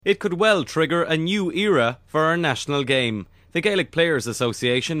It could well trigger a new era for our national game. The Gaelic Players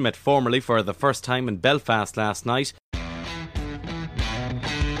Association met formally for the first time in Belfast last night.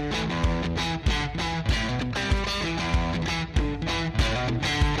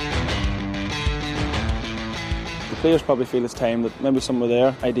 Players probably feel it's time that maybe some of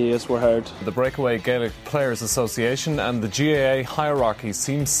their ideas were heard. The breakaway Gaelic Players Association and the GAA hierarchy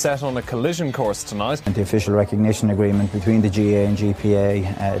seem set on a collision course tonight. The official recognition agreement between the GAA and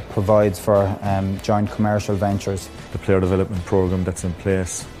GPA provides for joint commercial ventures. The player development programme that's in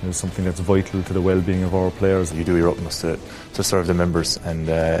place is something that's vital to the well-being of our players. You do your utmost to serve the members, and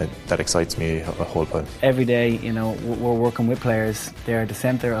that excites me a whole bunch. Every day, we're working with players. They're the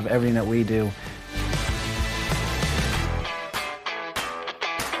centre of everything that we do.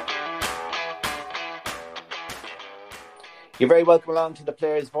 You're very welcome along to The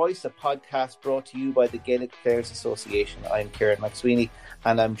Players' Voice, a podcast brought to you by the Gaelic Players Association. I'm Kieran McSweeney,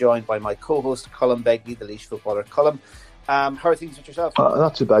 and I'm joined by my co-host, Colm Begley, the Laois footballer. Colm, how are things with yourself?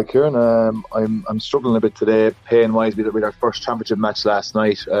 Not too bad, Kieran. I'm struggling a bit today, pain-wise, with our first championship match last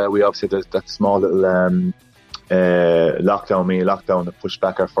night. We obviously had that small little lockdown that pushed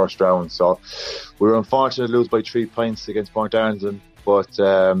back our first round. So we were unfortunate to lose by 3 points against Port Arlington, but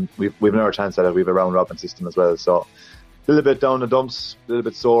we've another chance at it. We have a round-robin system as well, so a little bit down the dumps, a little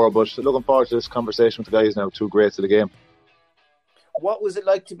bit sore, but looking forward to this conversation with the guys now. 2 greats of the game. What was it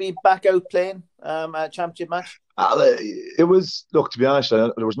like to be back out playing a championship match? It was, look, to be honest,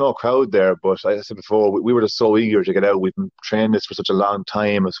 there was no crowd there, but like I said before, we were just so eager to get out. We've been training this for such a long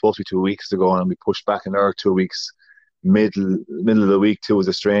time. It was supposed to be 2 weeks ago, and we pushed back another 2 weeks. Middle of the week too was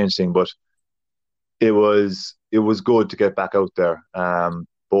a strange thing, but it was good to get back out there.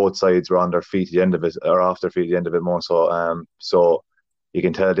 Both sides were on their feet at the end of it, or off their feet at the end of it more so. So you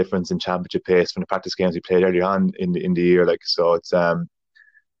can tell a difference in championship pace from the practice games we played earlier on in the year. So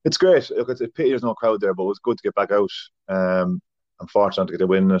it's great. Look, it's a pity there's no crowd there, but it was good to get back out. I'm fortunate to get a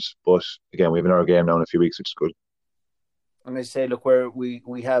win it, but again, we have another game now in a few weeks, which is good. I'm going to say, look,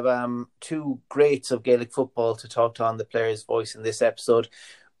 we have 2 greats of Gaelic football to talk to on the Players' Voice in this episode.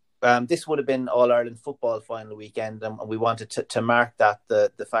 This would have been All-Ireland football final weekend, and we wanted to mark that,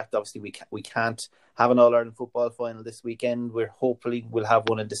 the fact obviously we can't have an All-Ireland football final this weekend. We'll have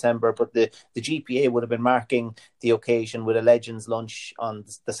one in December, but the GPA would have been marking the occasion with a Legends lunch on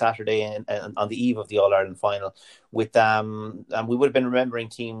the Saturday and on the eve of the All-Ireland final. With and we would have been remembering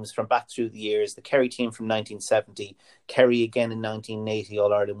teams from back through the years: the Kerry team from 1970, Kerry again in 1980,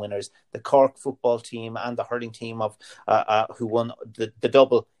 All-Ireland winners, the Cork football team, and the hurling team of who won the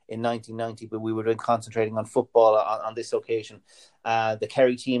double in 1990, but we would have been concentrating on football on this occasion. The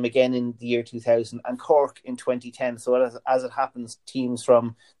Kerry team again in the year 2000, and Cork in 2010. So as it happens, 3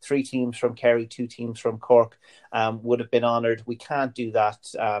 teams from Kerry, 2 teams from Cork would have been honoured. We can't do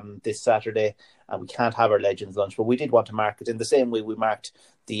that this Saturday, and we can't have our Legends lunch, but we did want to mark it in the same way we marked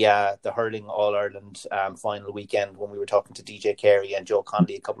the hurling All-Ireland final weekend when we were talking to DJ Kerry and Joe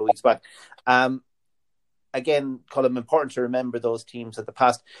Conley a couple of weeks back. Again, Colm, important to remember those teams of the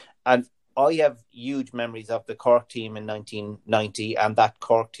past. And I have huge memories of the Cork team in 1990, and that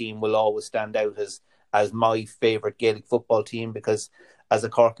Cork team will always stand out as my favourite Gaelic football team, because as a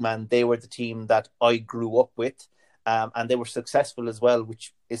Cork man, they were the team that I grew up with, and they were successful as well,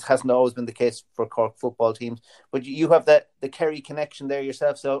 which hasn't always been the case for Cork football teams. But you have the Kerry connection there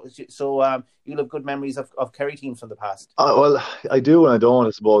yourself, so you'll have good memories of Kerry teams from the past. Well, I do and I don't,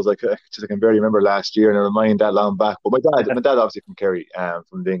 I suppose. I can barely remember last year, and I remind that long back. But my dad obviously from Kerry,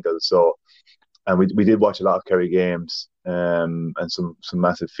 from Dingle, so and we did watch a lot of Kerry games, and some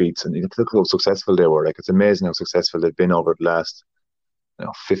massive feats, and look how successful they were. Like, it's amazing how successful they've been over the last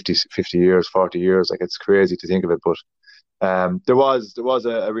 50 years, 40 years. Like, it's crazy to think of it, but there was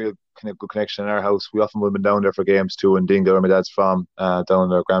a real kind of good connection in our house. We often would have been down there for games too in Dingle, where my dad's from, down in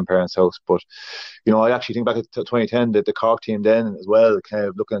their grandparents' house. But I actually think back to 2010, the Cork team then as well, kind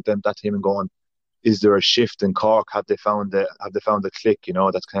of looking at that team and going, is there a shift in Cork? Have they found the click?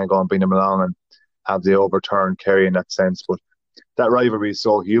 That's kind of going to bring them along, and have they overturned Kerry in that sense? But that rivalry is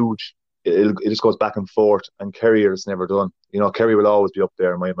so huge. It just goes back and forth, and Kerry is never done. Kerry will always be up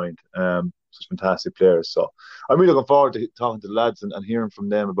there in my mind. Such fantastic players. So I'm really looking forward to talking to the lads and hearing from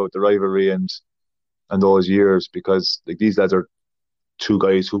them about the rivalry and those years, because like, these lads are 2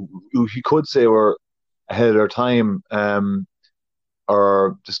 guys who you could say were ahead of their time,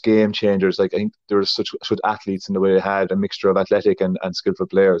 or just game changers. Like, I think there were such athletes in the way they had a mixture of athletic and skillful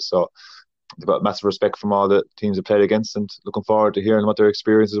players. So they've got massive respect from all the teams they played against, and looking forward to hearing what their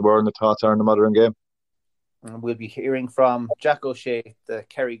experiences were and the thoughts are in the modern game. And we'll be hearing from Jack O'Shea, the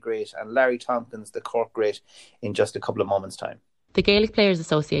Kerry great, and Larry Tompkins, the Cork great, in just a couple of moments' time. The Gaelic Players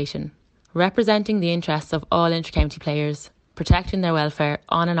Association, representing the interests of all inter-county players, protecting their welfare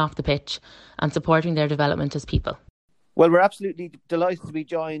on and off the pitch and supporting their development as people. Well, we're absolutely delighted to be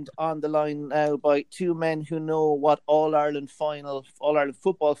joined on the line now by two men who know what All-Ireland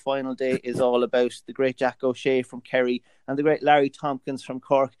football final day is all about. The great Jack O'Shea from Kerry and the great Larry Tompkins from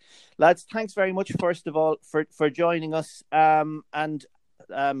Cork. Lads, thanks very much, first of all, for joining us.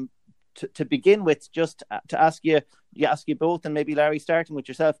 To begin with, just to ask you both, and maybe Larry, starting with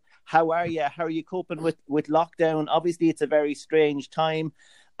yourself, how are you? How are you coping with lockdown? Obviously, it's a very strange time.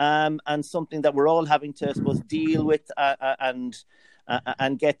 And something that we're all having to, I suppose, deal with and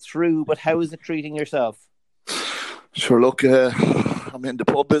get through. But how is it treating yourself? Sure. Look, I'm in the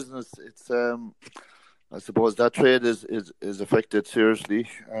pub business. It's, I suppose, that trade is affected seriously.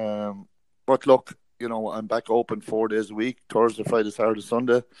 But look, I'm back open 4 days a week: Thursday, Friday, Saturday,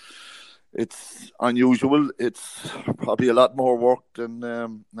 Sunday. It's unusual. It's probably a lot more work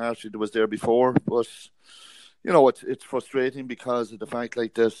than actually there was there before, but. It's frustrating because of the fact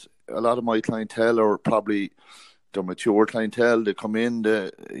like this. A lot of my clientele are probably the mature clientele. They come in, they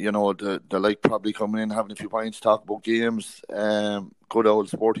like probably coming in, having a few pints, talk about games, good old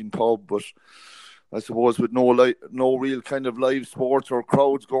sporting pub. But I suppose with no real kind of live sports or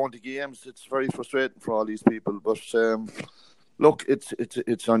crowds going to games, it's very frustrating for all these people. But look,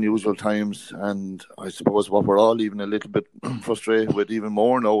 it's unusual times, and I suppose what we're all even a little bit frustrated with even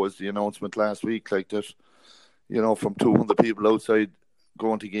more now is the announcement last week like that. From 200 people outside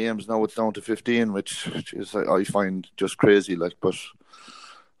going to games, now it's down to 15, which is, I find just crazy. But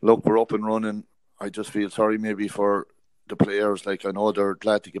look, we're up and running. I just feel sorry maybe for the players. I know they're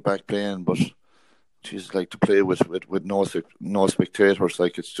glad to get back playing, but to play with no spectators.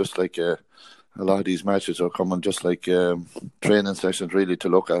 It's just a lot of these matches are coming just like training sessions really to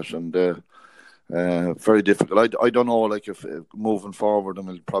look at, and very difficult. I don't know, if moving forward, and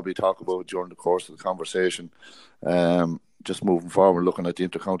we'll probably talk about it during the course of the conversation. Just moving forward, looking at the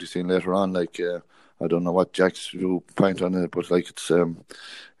inter-county scene later on, I don't know what Jack's viewpoint on it, but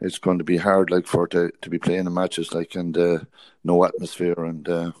it's going to be hard, for to be playing in matches, and no atmosphere,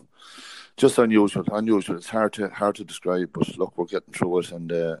 and just unusual. It's hard to describe, but look, we're getting through it,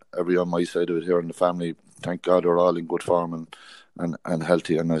 and everyone on my side of it here in the family, thank God, are all in good form and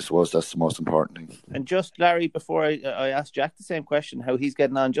healthy, and I suppose that's the most important thing. And just, Larry, before I ask Jack the same question, how he's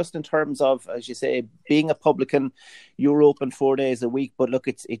getting on, just in terms of, as you say, being a publican, you're open 4 days a week, but look,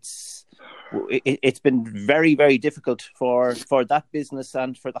 it's been very, very difficult for that business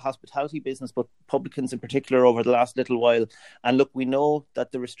and for the hospitality business, but publicans in particular over the last little while. And look, we know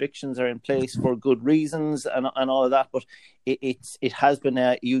that the restrictions are in place for good reasons and all of that, but it has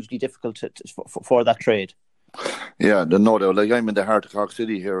been hugely difficult for that trade. Yeah, no doubt. I'm in the heart of Cork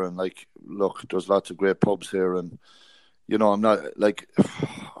City here, and look, there's lots of great pubs here, and I'm not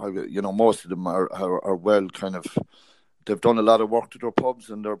most of them are well kind of. They've done a lot of work to their pubs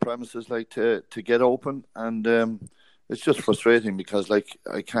and their premises, to get open, and it's just frustrating because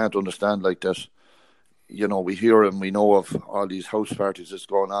I can't understand that. We hear and we know of all these house parties that's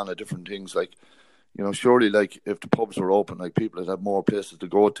going on at different things. Surely, if the pubs were open, people would have more places to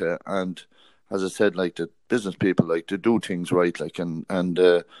go to, and as I said, the business people to do things right, and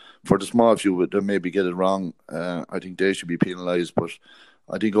for the small few that maybe get it wrong, I think they should be penalised. But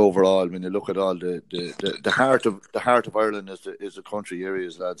I think overall, when you look at all the heart of Ireland is the country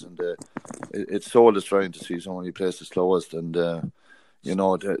areas, lads, and it's soul destroying to see so many places closed, and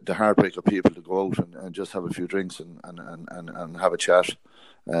the heartbreak of people to go out and just have a few drinks and have a chat.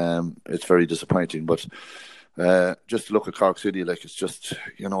 It's very disappointing, but. Just look at Cork City, it's just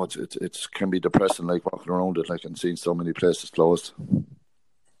it can be depressing, walking around it, and seeing so many places closed.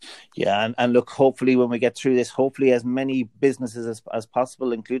 Yeah, and look, hopefully when we get through this, hopefully as many businesses as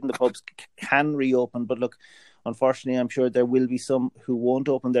possible, including the pubs, can reopen. But look, unfortunately, I'm sure there will be some who won't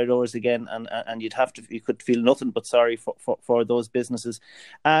open their doors again, and you could feel nothing but sorry for those businesses.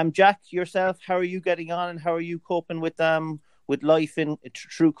 Jack, yourself, how are you getting on, and how are you coping with life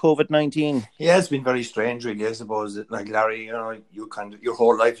through COVID-19? Yeah, it's been very strange, really. I suppose, Larry, your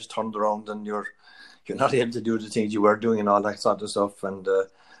whole life is turned around, and you're not able to do the things you were doing and all that sort of stuff. And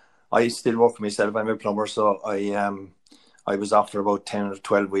I still work for myself. I'm a plumber, so I was off for about 10 or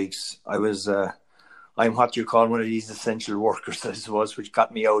 12 weeks. I'm what you call one of these essential workers, I suppose, which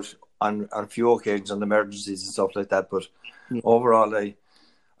got me out on a few occasions on emergencies and stuff like that. But overall,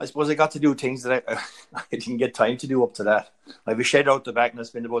 I suppose I got to do things that I didn't get time to do up to that. I have a shed out the back, and I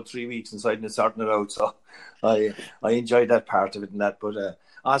spent about 3 weeks inside and sorting it out. So I enjoyed that part of it and that. But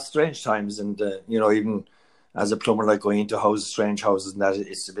strange times, and even as a plumber, going into strange houses and that,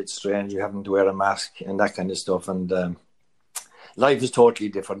 it's a bit strange. You having to wear a mask and that kind of stuff. And life is totally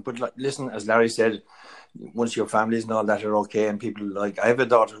different. But like, listen, as Larry said, once your families and all that are okay, and people like, I have a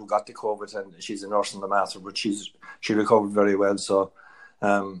daughter who got the COVID, and she's a nurse in the Mater, but she recovered very well. So,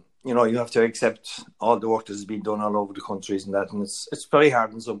 you have to accept all the work that has been done all over the countries and that, and it's very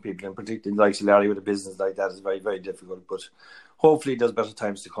hard on some people, and particularly like Larry with a business like that is very, very difficult. But hopefully, there's better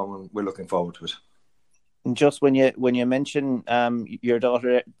times to come, and we're looking forward to it. And just when you mention your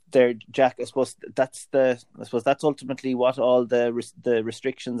daughter there, Jack, I suppose that's ultimately what all the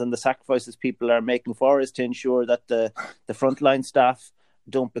restrictions and the sacrifices people are making for, is to ensure that the frontline staff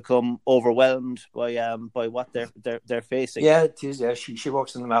don't become overwhelmed by what they're facing. Yeah, it is. Yeah, she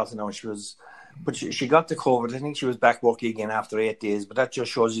works in the Mouth now, and she got the COVID. I think she was back working again after 8 days. But that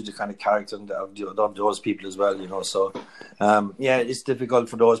just shows you the kind of character of those people as well, So, it's difficult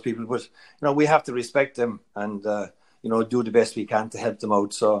for those people, but we have to respect them and do the best we can to help them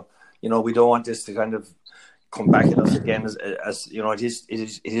out. So, we don't want this to kind of come back at us again, as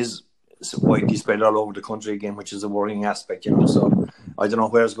it is widely spread all over the country again, which is a worrying aspect, So I don't know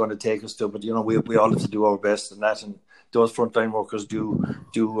where it's going to take us to, but we all have to do our best in that, and those frontline workers do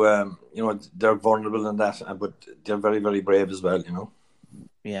they're vulnerable in that, but they're very, very brave as well,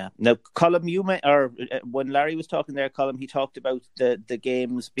 Yeah. Now, Colm, when Larry was talking there, Colm, he talked about the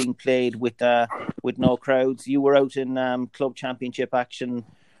games being played with no crowds. You were out in club championship action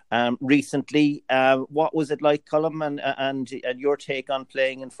recently. What was it like, Colm, and your take on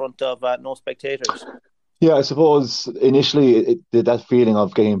playing in front of no spectators? Yeah, I suppose initially that feeling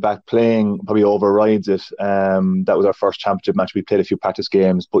of getting back playing probably overrides it. That was our first championship match. We played a few practice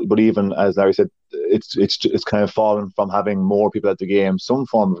games, but even as Larry said, it's kind of fallen from having more people at the game, some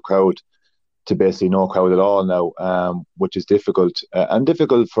form of crowd, to basically no crowd at all now, which is difficult and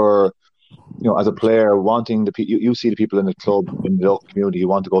difficult for as a player wanting you see the people in the club in the local community who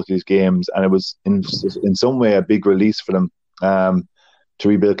want to go to these games, and it was in some way a big release for them. To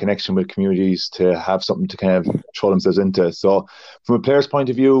rebuild connection with communities, to have something to kind of throw themselves into. So from a player's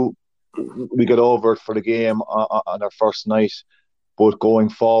point of view, we got over it for the game on our first night, but going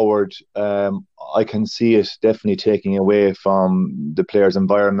forward, I can see it definitely taking away from the players'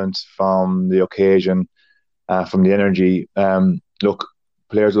 environment, from the occasion, from the energy. Look,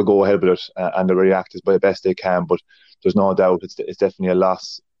 players will go ahead with it and they'll react as by the best they can, but there's no doubt it's definitely a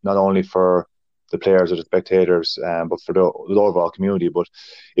loss, not only for the players or the spectators, but for the overall community. But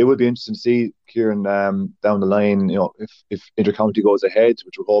it would be interesting to see, Kieran, down the line, if intercounty goes ahead,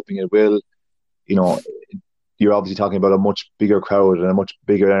 which we're hoping it will, you're obviously talking about a much bigger crowd and a much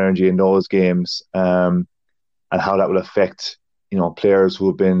bigger energy in those games, and how that will affect, players who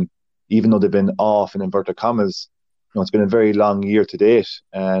have been, even though they've been off in inverted commas, it's been a very long year to date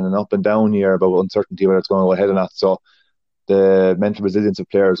and an up and down year about uncertainty whether it's going to go ahead or not. So the mental resilience of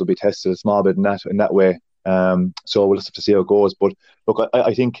players will be tested a small bit in that way. So we'll just have to see how it goes. But look,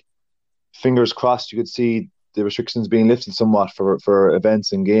 I think, fingers crossed, you could see the restrictions being lifted somewhat for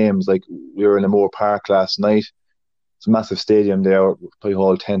events and games. Like, we were in a Moore Park last night. It's a massive stadium there, probably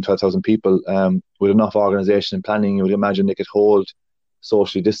hold 10,000-12,000 people. With enough organisation and planning, you would imagine they could hold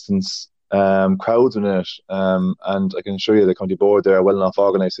socially distanced crowds in it. And I can assure you the county board there are well enough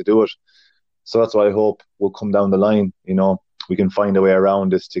organised to do it. So that's what I hope will come down the line. We can find a way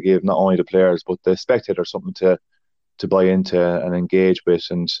around this to give not only the players but the spectators something to buy into and engage with,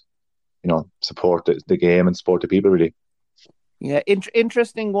 and support the game and support the people, really. Yeah,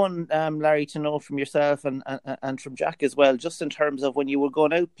 interesting one, Larry, to know from yourself and from Jack as well, just in terms of when you were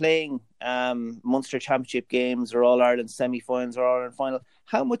going out playing Munster Championship games or All-Ireland semi-finals or All-Ireland final,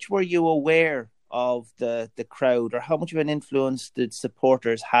 how much were you aware of the crowd, or how much of an influence did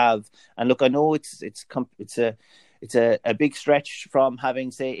supporters have? And look, I know it's a big stretch from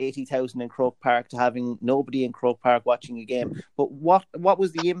having, say, 80,000 in Croke Park to having nobody in Croke Park watching a game. But what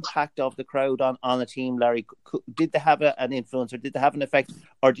was the impact of the crowd on a team, Larry? Did they have an influence, or did they have an effect,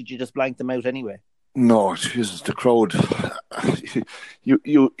 or did you just blank them out anyway? No, Jesus, the crowd. The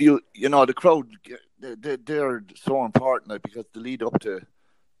crowd. They're so important, because the lead up to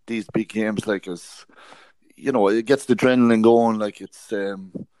these big games, it gets the adrenaline going. It's the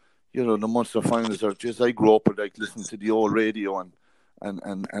Munster finals are just. I grew up with listening to the old radio and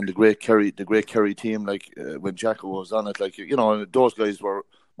the great Kerry team. When Jacko was on it, those guys were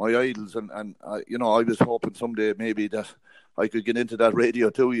my idols, and I was hoping someday maybe that I could get into that radio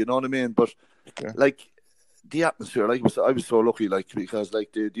too. You know what I mean? But the atmosphere, I was so lucky, because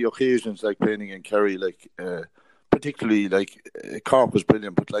the occasions, playing in Kerry, particularly Cork was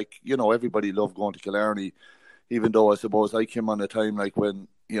brilliant, but everybody loved going to Killarney, even though I suppose I came on a time when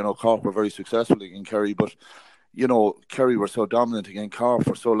Cork were very successful in Kerry, but Kerry were so dominant against Cork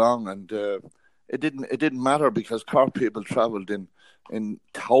for so long, and it didn't matter because Cork people travelled in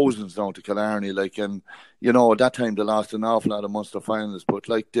thousands down to Killarney, like, and at that time they lost an awful lot of Munster finals, but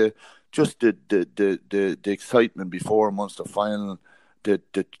like the excitement before a Munster final, the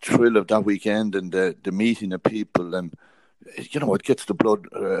thrill of that weekend, and the meeting of people, and it gets the blood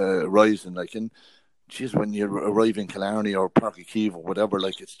rising, like, and geez, when you arrive in Killarney or Park Keeve or whatever,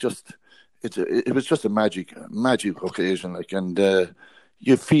 like, it was just a magic occasion, like, and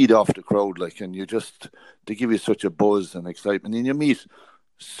you feed off the crowd, like, and they give you such a buzz and excitement, and you meet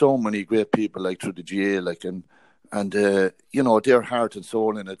so many great people, like, through the GA, like, and their heart and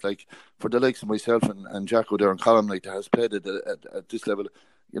soul in it, like, for the likes of myself and Jacko there and Colin, like, that has played at this level,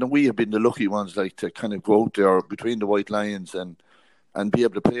 we have been the lucky ones, like, to kind of go out there between the white lines and be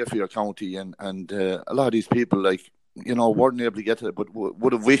able to play for your county, and a lot of these people, like, weren't able to get to it, but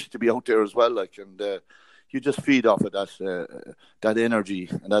would have wished to be out there as well, like, and you just feed off of that energy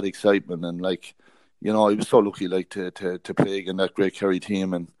and that excitement, and like, I was so lucky, like, to play against that great Kerry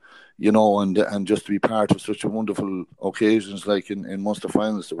team, and and just to be part of such a wonderful occasions, like in Munster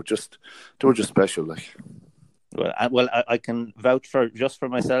finals, they were just special, like. Well, I can vouch for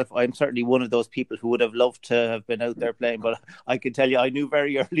myself. I'm certainly one of those people who would have loved to have been out there playing, but I can tell you, I knew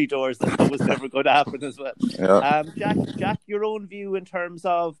very early doors that was never going to happen as well. Yeah. Jack, your own view in terms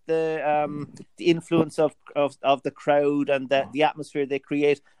of the influence of the crowd and the atmosphere they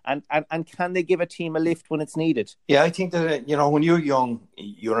create, and can they give a team a lift when it's needed? Yeah, I think that when you're young,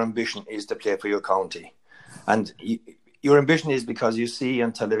 your ambition is to play for your county, and your ambition is because you see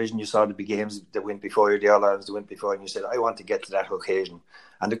on television, you saw the big games that went before you, the All-Irelands that went before, and you said, I want to get to that occasion.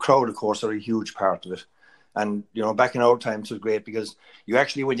 And the crowd, of course, are a huge part of it. And, back in our times, it was great because you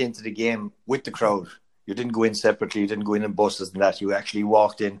actually went into the game with the crowd. You didn't go in separately, you didn't go in buses and that. You actually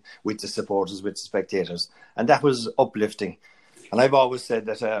walked in with the supporters, with the spectators. And that was uplifting. And I've always said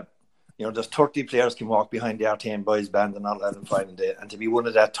that, there's 30 players can walk behind the Artane Boys band on All-Ireland final day. And to be one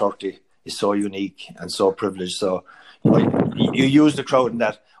of that 30 is so unique and so privileged. So, you use the crowd in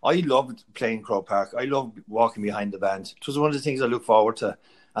that. I loved playing Croke Park. I loved walking behind the band. It was one of the things I look forward to.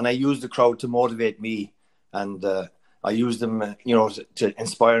 And I used the crowd to motivate me. And I used them, to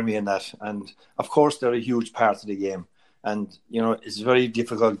inspire me in that. And, of course, they're a huge part of the game. And, it's very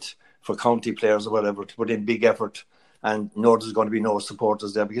difficult for county players or whatever to put in big effort and know there's going to be no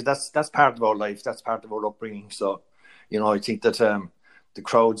supporters there, because that's part of our life. That's part of our upbringing. So, I think that the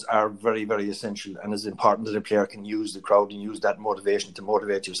crowds are very, very essential, and it's important that a player can use the crowd and use that motivation to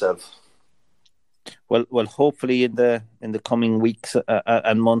motivate yourself. Well, hopefully in the coming weeks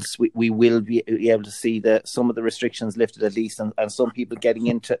and months, we will be able to see some of the restrictions lifted at least, and some people getting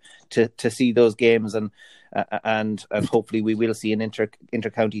into to see those games, and hopefully we will see an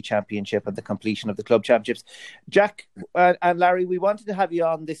inter-county championship and the completion of the club championships. Jack and Larry, we wanted to have you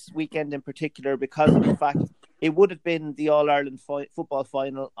on this weekend in particular because of the fact it would have been the All-Ireland football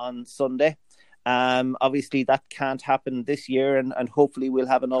final on Sunday. Obviously that can't happen this year, and hopefully we'll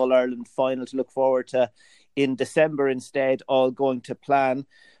have an All-Ireland final to look forward to in December instead, all going to plan.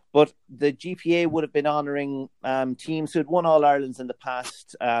 But the GPA would have been honouring teams who had won All-Irelands in the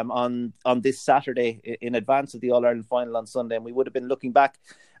past on this Saturday in advance of the All-Ireland final on Sunday, and we would have been looking back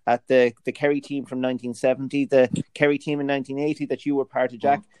at the Kerry team from 1970, the Kerry team in 1980 that you were part of,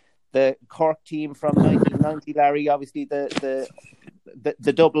 Jack, the Cork team from 1990, Larry, obviously the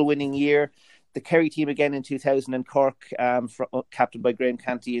double winning year, the Kerry team again in 2000, and Cork, captained by Graham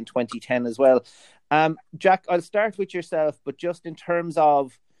Canty in 2010 as well. Jack, I'll start with yourself, but just in terms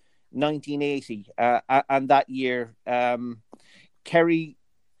of 1980 and that year, Kerry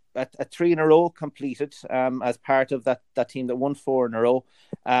a 3 in a row completed as part of that team that won 4 in a row.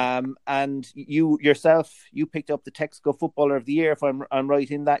 And you yourself, you picked up the Texaco Footballer of the Year, if I'm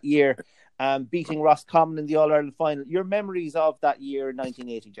right, in that year, beating Roscommon in the All-Ireland final. Your memories of that year in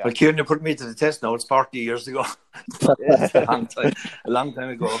 1980, Jack? Well, Kieran, you put me to the test now. It's 40 years ago. a long time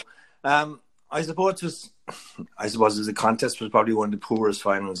ago. I suppose the contest was probably one of the poorest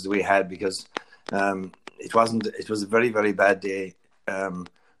finals that we had, because it was a very, very bad day.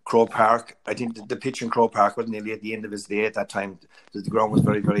 Croke Park, I think the pitch in Croke Park was nearly at the end of its day at that time. The ground was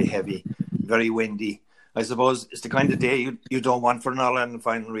very, very heavy, very windy. I suppose it's the kind of day you don't want for an All-Ireland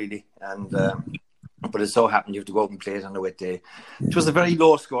final, really. And but it so happened you have to go out and play it on a wet day. It was a very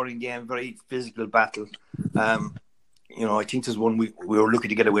low-scoring game, very physical battle. I think there's one we were lucky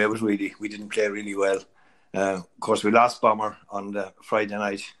to get away with, really. We didn't play really well. Of course, we lost Bomber on the Friday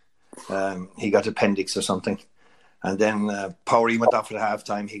night. He got appendix or something. And then Powery went off at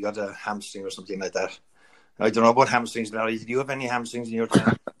half-time. He got a hamstring or something like that. I don't know about hamstrings, Larry. Did you have any hamstrings in your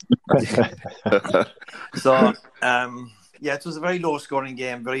time? So, Yeah, it was a very low-scoring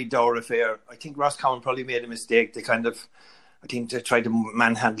game, very dour affair. I think Roscommon probably made a mistake. They tried to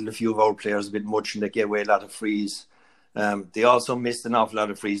manhandle a few of our players a bit much, and they gave away a lot of frees. They also missed an awful lot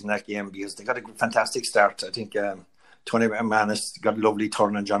of frees in that game because they got a fantastic start. I think Tony Manis got a lovely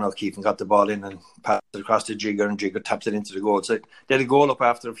turn on John O'Keefe and got the ball in and passed it across to Jigger, and Jigger tapped it into the goal. So they had a goal up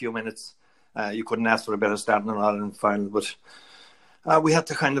after a few minutes. You couldn't ask for a better start in an Ireland final, but we had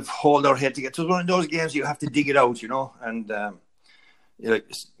to kind of hold our head together. It was one of those games you have to dig it out, and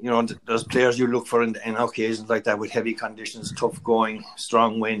there's players you look for in occasions like that with heavy conditions, tough going,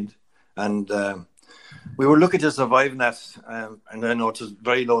 strong wind, and we were lucky to survive in that. And I know it was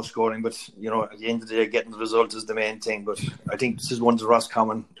very low scoring, but at the end of the day, getting the result is the main thing. But I think this is one to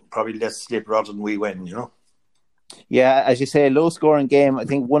Roscommon probably let slip rather than we win. Yeah, as you say, low scoring game. I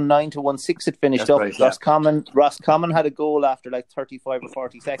think 1-9 to 1-6 it finished up. Right, yeah. Roscommon had a goal after like 35 or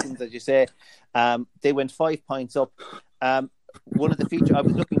 40 seconds, as you say. They went 5 points up. One of the features I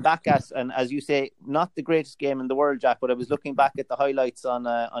was looking back at, and as you say, not the greatest game in the world, Jack, but I was looking back at the highlights on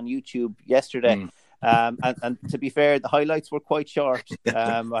YouTube yesterday. And to be fair, the highlights were quite short.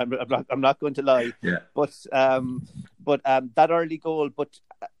 I'm not going to lie. Yeah. But that early goal,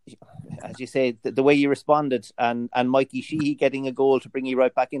 as you say, the way you responded, and Mikey Sheehy getting a goal to bring you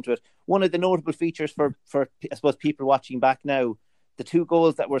right back into it. One of the notable features for I suppose people watching back now, the 2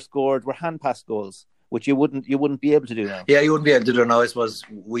 goals that were scored were hand pass goals, which you wouldn't be able to do now. Yeah, you wouldn't be able to do now. I suppose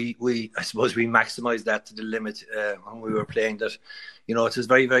we maximised that to the limit when we were playing that. It was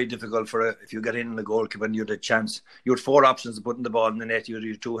very, very difficult if you get in the goalkeeper and you had a chance. You had 4 options of putting the ball in the net. You had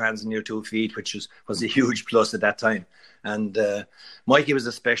your 2 hands and your 2 feet, which was a huge plus at that time. And Mikey was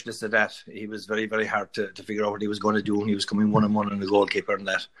a specialist at that. He was very, very hard to figure out what he was going to do when he was coming one-on-one on the goalkeeper and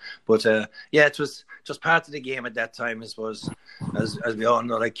that. But it was just part of the game at that time, I suppose. As we all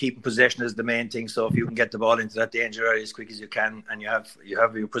know, like keeping possession is the main thing. So if you can get the ball into that danger area as quick as you can, and you have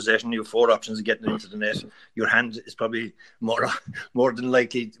your possession, you have 4 options of getting into the net. Your hand is probably more than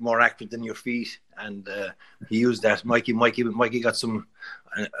likely more accurate than your feet, and he used that. Mikey got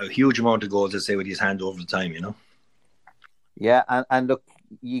a huge amount of goals, to say, with his hand over the time. Yeah, and look,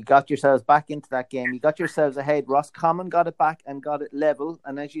 you got yourselves back into that game. You got yourselves ahead. Roscommon got it back and got it level.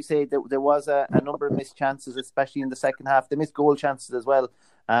 And as you say, there was a number of missed chances, especially in the second half. They missed goal chances as well.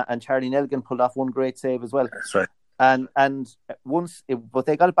 And Charlie Nelligan pulled off one great save as well. That's right. But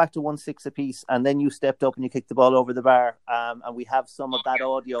they got it back to 1-6 apiece, and then you stepped up and you kicked the ball over the bar. And we have some of that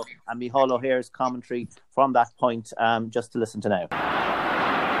audio and Micheál O'Hare's commentary from that point, just to listen to now.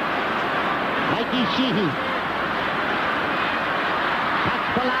 Mikey Sheehy.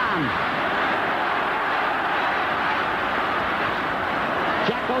 Balan.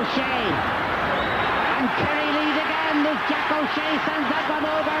 Jack O'Shea. And Kerry lead again. This Jack O'Shea sends that one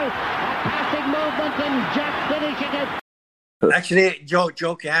over. A passing movement and Jack finishing it. Actually,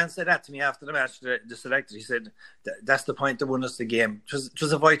 Joe Cahan said that to me after the match, the selector. He said, that's the point that won us the game. It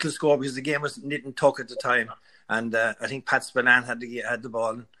was a vital score because the game was nit and tuck at the time. And I think Pat Spillane had the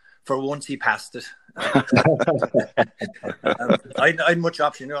ball. For once, he passed it. I'd much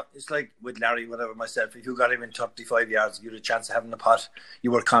option. It's like with Larry, whatever, myself. If you got him in 35 yards, you had a chance of having a pot.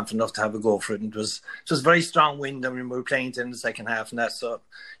 You were confident enough to have a go for it. And it was very strong wind. I mean, we were playing it in the second half, and that, so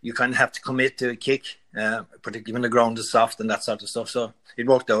you kind of have to commit to a kick, particularly when the ground is soft and that sort of stuff. So it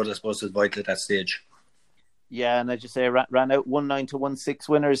worked out, I suppose, as vital at that stage. Yeah, and as you say, ran out 1-9 to 1-6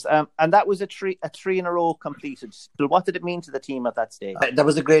 winners, and that was a three in a row completed. So what did it mean to the team at that stage? That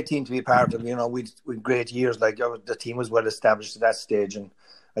was a great team to be part of. We'd great years. Like the team was well established at that stage, and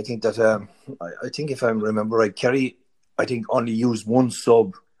I think that I think if I remember right, Kerry, I think only used 1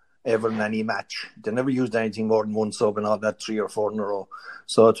 sub ever in any match. They never used anything more than 1 sub in all that 3 or 4 in a row.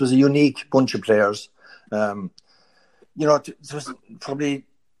 So it was a unique bunch of players. It was probably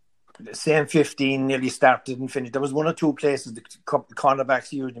the same 15 nearly started and finished. There was 1 or 2 places the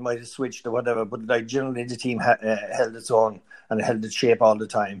cornerbacks usually might have switched or whatever, but generally the team held its own and held its shape all the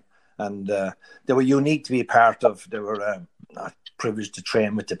time. And they were unique to be a part of. They were not privileged to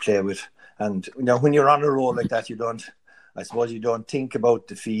train with, to play with. And when you're on a roll like that, you don't think about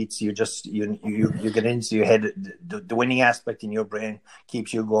defeats. You just you get into your head. The winning aspect in your brain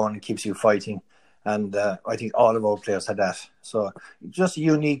keeps you going and keeps you fighting. And I think all of our players had that. So just a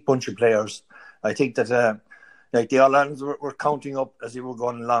unique bunch of players. I think that the All-Irelands were counting up as they were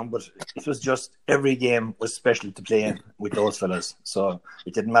going along, but it was just every game was special to play in with those fellas. So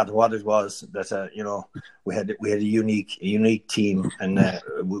it didn't matter what it was. That we had a unique team and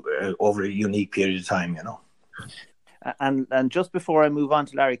over a unique period of time. And just before I move on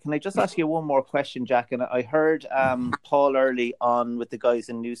to Larry, can I just ask you one more question, Jack? And I heard Paul Early on with the guys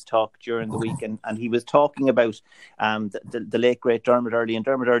in News Talk during the week, and he was talking about the late great Dermot Early. And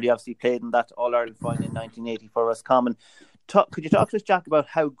Dermot Early obviously played in that All-Ireland final in 1980 for Roscommon. Could you talk to us, Jack, about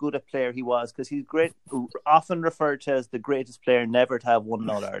how good a player he was? Because he's great, often referred to as the greatest player never to have won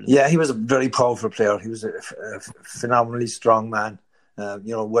All-Ireland. Yeah, he was a very powerful player. He was a phenomenally strong man,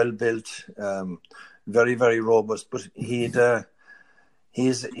 well built, very, very robust. But he's I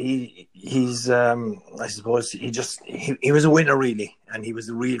suppose he was a winner really, and he was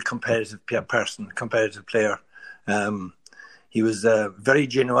a real competitive player. He was very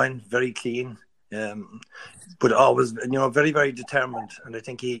genuine, very clean. But always, very, very determined. And I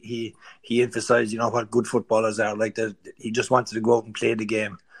think he emphasised, what good footballers are like. That he just wanted to go out and play the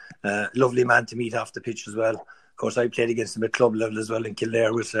game. Lovely man to meet off the pitch as well. Of course, I played against him at club level as well in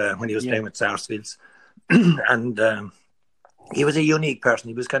Kildare when he was playing with Sarsfields. And he was a unique person.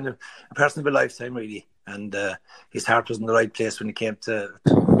 He was kind of a person of a lifetime, really. And his heart was in the right place when it came to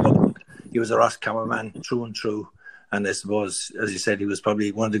he was a Roscommon man, true and true. And I suppose, as you said, he was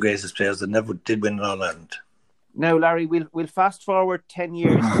probably one of the greatest players that never did win an All-Ireland. Now, Larry, we'll fast forward 10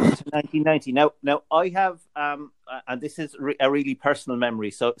 years to 1990. Now I have, and this is a really personal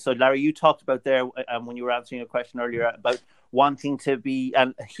memory. So Larry, you talked about there when you were answering a question earlier about wanting to be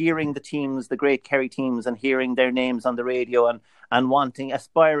and hearing the teams, the great Kerry teams, and hearing their names on the radio, and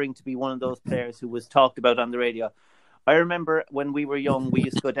aspiring to be one of those players who was talked about on the radio. I remember when we were young, we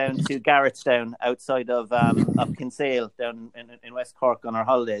used to go down to Garrettstown outside of Kinsale down in West Cork on our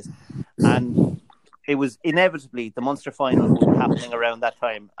holidays, and it was inevitably the Munster final would be happening around that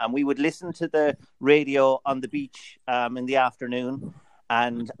time, and we would listen to the radio on the beach in the afternoon.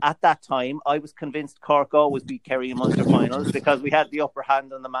 And at that time, I was convinced Cork always beat Kerry in Munster finals because we had the upper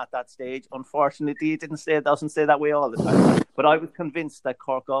hand on them at that stage. Unfortunately, it doesn't stay that way all the time. But I was convinced that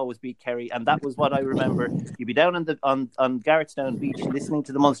Cork always beat Kerry, and that was what I remember. You'd be down on Garrettstown Beach listening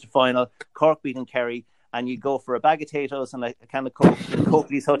to the Munster final, Cork beating Kerry, and you'd go for a bag of potatoes and a can of Coke in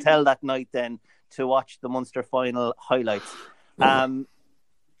Coakley's Hotel that night then to watch the Munster final highlights.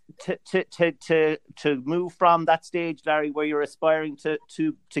 To move from that stage, Larry, where you're aspiring to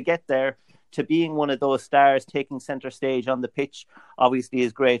get there, to being one of those stars taking centre stage on the pitch, obviously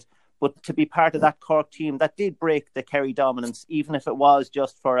is great. But to be part of that Cork team that did break the Kerry dominance, even if it was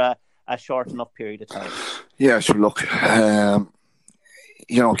just for a short enough period of time. Yeah, sure. Look,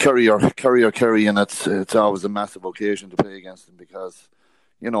 Kerry or Kerry, and it's always a massive occasion to play against them because,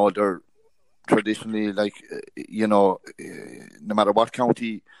 they're traditionally no matter what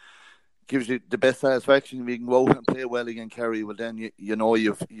county gives you the best satisfaction if you can go out and play well against Kerry, well then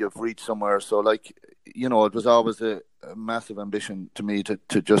you've reached somewhere. So it was always a massive ambition to me to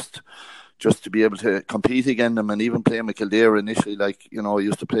just to be able to compete against them, and even playing with Kildare initially. I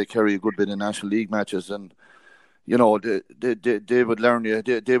used to play Kerry a good bit in National League matches, and they would learn you,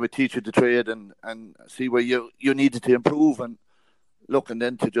 they would teach you the trade and see where you needed to improve, and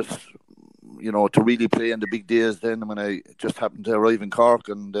then to just to really play in the big days. Then when I just happened to arrive in Cork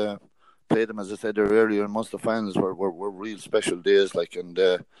and play them, as I said earlier, in Munster finals were real special days. Growing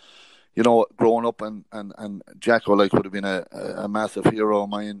up and Jacko would have been a massive hero of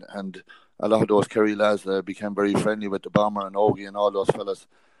mine, and a lot of those Kerry lads became very friendly with the Bomber and Ogie and all those fellas.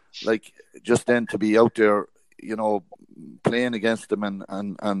 Just then to be out there, playing against them,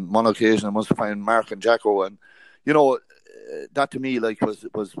 and one occasion I must find Mark and Jacko, and that to me was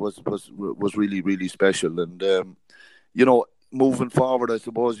really, really special. And moving forward, I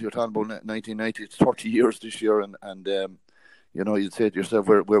suppose you're talking about 1990. It's 30 years this year, and you'd say to yourself,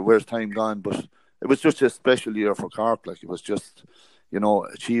 where's time gone? But it was just a special year for Cork. It was just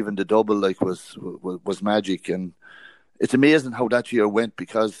achieving the double was magic, and it's amazing how that year went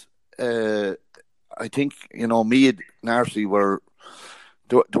because I think Meath and Arcee were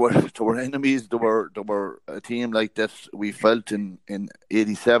enemies. There were a team like that. We felt in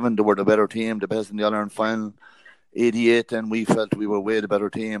 87 they were the better team, the best in the All-Ireland final. 88, and we felt we were way the better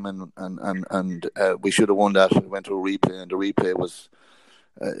team, and we should have won that. We went to a replay, and the replay was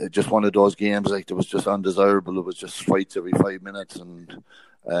just one of those games it was just undesirable. It was just fights every 5 minutes, and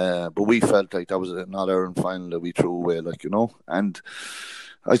but we felt like that was an All-Ireland final that we threw away, and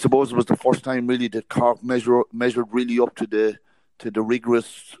I suppose it was the first time really that Cork measured really up to the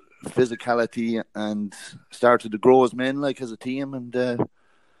rigorous physicality and started to grow as men, as a team. And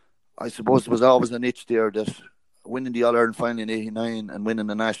I suppose there was always an itch there that winning the All-Ireland final in 89 and winning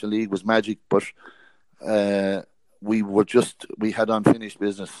the National League was magic, but we had unfinished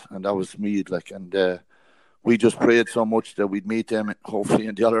business, and that was Meath. And we just prayed so much that we'd meet them hopefully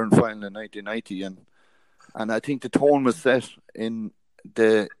in the All-Ireland final in 1990, and And I think the tone was set in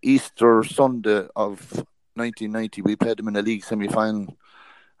the Easter Sunday of 1990. We played them in a league semi-final,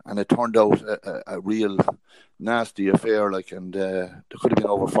 and it turned out a real nasty affair. And there could have been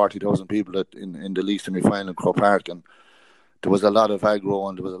over 40,000 people in the league semi-final in Croke Park, and there was a lot of aggro,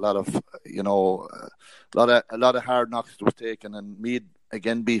 and there was a lot of a lot of hard knocks that was taken, and Meath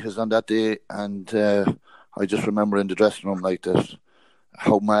again beat us on that day. And I just remember in the dressing room like that,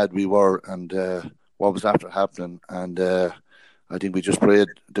 how mad we were, and what was after happening. And I think we just prayed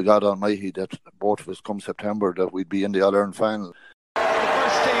to God Almighty that both of us come September that we'd be in the All-Ireland final. The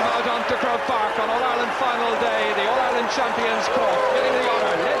first team out onto Croke Park on All-Ireland final day, the All-Ireland champions Cork, winning the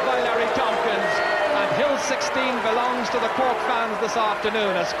honour, led by Larry Tompkins. And Hill 16 belongs to the Cork fans this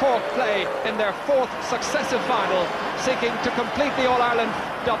afternoon as Cork play in their fourth successive final, seeking to complete the All-Ireland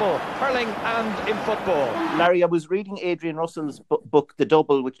double, hurling and in football. Larry, I was reading Adrian Russell's book, The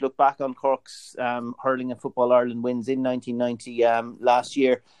Double, which looked back on Cork's hurling and football Ireland wins in 1990 last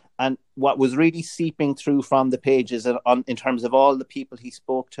year. And what was really seeping through from the pages in terms of all the people he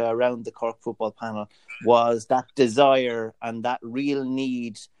spoke to around the Cork football panel was that desire and that real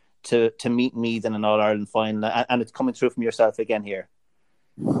need to meet Meath in an All-Ireland final. And it's coming through from yourself again here.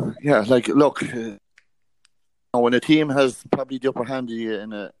 Yeah, look, when a team has probably the upper hand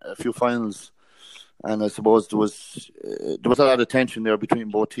in a few finals, and I suppose there was a lot of tension there between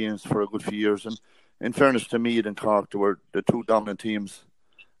both teams for a good few years. And in fairness to Meath and Cork, they were the two dominant teams.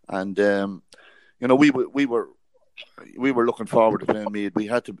 And we were looking forward to playing Meath. We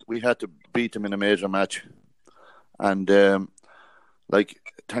had to beat them in a major match, and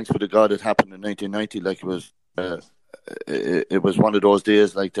thanks be to God, it happened in 1990. It was one of those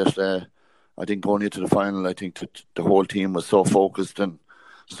days like that. I think going into the final, I think that the whole team was so focused and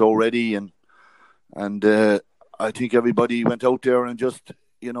so ready, and I think everybody went out there and just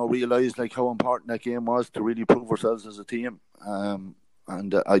realised how important that game was to really prove ourselves as a team.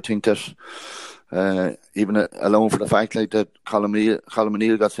 And I think that even alone for the fact that Colin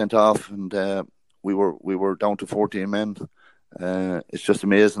O'Neill got sent off, and we were down to 14 men. It's just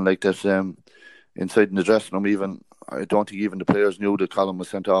amazing that inside in the dressing room, even I don't think even the players knew that Colin was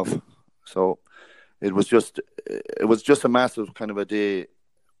sent off. So it was just a massive kind of a day.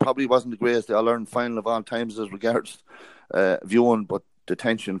 Probably wasn't the greatest All-Ireland final of all times as regards viewing, but the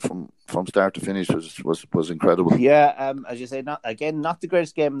tension from start to finish was incredible. Yeah, as you say, not the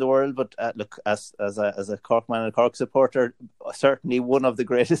greatest game in the world, but look, as a Cork man and a Cork supporter, certainly one of the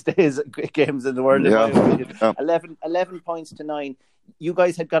greatest games in the world. Yeah. In my opinion. 11 points to 9. You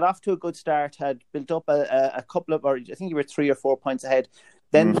guys had got off to a good start, had built up a couple of, or I think you were 3 or 4 points ahead.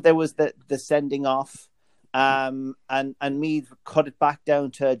 Then there was the sending off, and Meath cut it back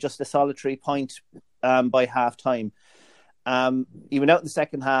down to just a solitary point by half time. He went out in the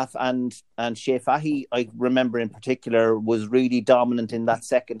second half, and Shea Fahy, I remember in particular, was really dominant in that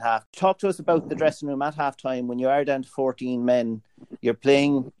second half. Talk to us about the dressing room at half time when you are down to 14 men. You're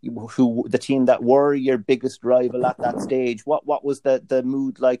playing the team that were your biggest rival at that stage. What was the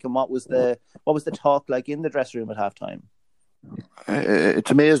mood like, and what was the talk like in the dressing room at half time?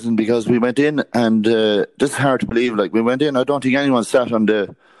 It's amazing because we went in, and this is hard to believe. We went in, I don't think anyone sat on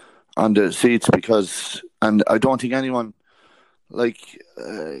the seats and I don't think anyone,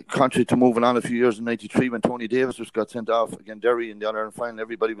 contrary to moving on a few years in 93 when Tony Davis just got sent off against Derry in the All-Ireland final,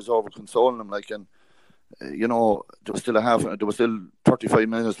 everybody was over consoling him, and there was still 35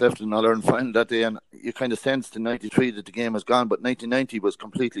 minutes left in the All-Ireland final that day, and you kind of sensed in 93 that the game was gone. But 1990 was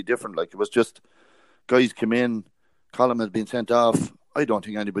completely different. It was just guys came in, Colin had been sent off. I don't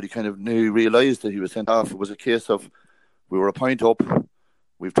think anybody kind of realised that he was sent off. It was a case of we were a point up,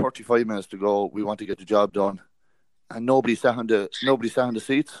 we've 35 minutes to go, we want to get the job done. And nobody sat on the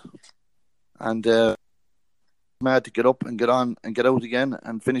seats, and mad to get up and get on and get out again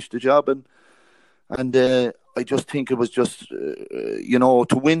and finish the job. And I just think it was just to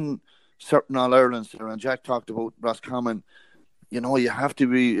win certain All-Irelands there. And Jack talked about Roscommon. You have to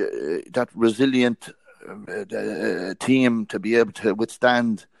be that resilient team to be able to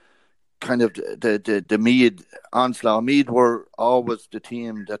withstand kind of the Meath onslaught. Meath were always the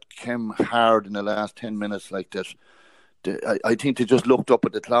team that came hard in the last 10 minutes like that. I think they just looked up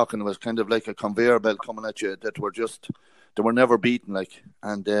at the clock, and it was kind of like a conveyor belt coming at you they were never beaten.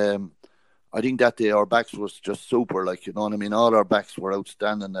 And I think that day our backs was just super. You know what I mean? All our backs were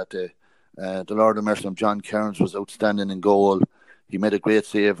outstanding that day. The Lord of Mercy, John Cairns was outstanding in goal. He made a great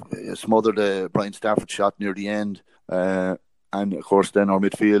save, smothered a Brian Stafford shot near the end. And of course, then our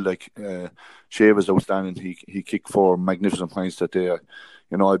midfield, Shea was outstanding. He kicked 4 magnificent points that day.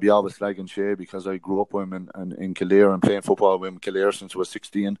 I'd be always slagging Shea because I grew up with him in Kildare and playing football with him in Kildare since I was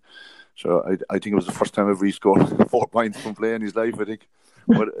 16. So I think it was the first time ever he scored 4 points from play in his life, I think.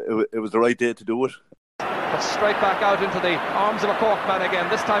 But it was the right day to do it. But straight back out into the arms of a Cork man again.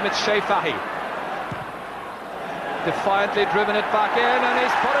 This time it's Shea Fahy. Defiantly driven it back in, and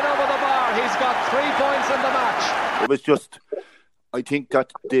he's put it over the bar. He's got 3 points in the match. It was just, I think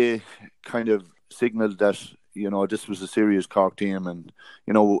that they kind of signalled that, this was a serious Cork team, and,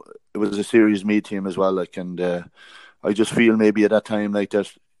 it was a serious Meath team as well. I just feel maybe at that time like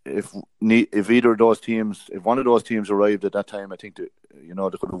that, if either of those teams, if one of those teams arrived at that time, I think that,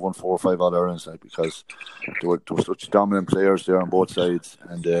 they could have won 4 or 5 All-Irelands, because there were such dominant players there on both sides,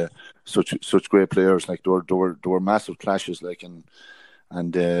 and such great players. There were massive clashes, but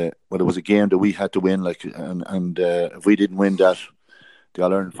it was a game that we had to win, and if we didn't win that, the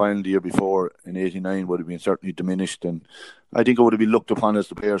All-Ireland final the year before in '89 would have been certainly diminished, and I think it would have been looked upon as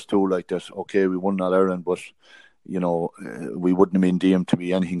the players too, like that. Okay, we won All-Ireland, but we wouldn't have been deemed to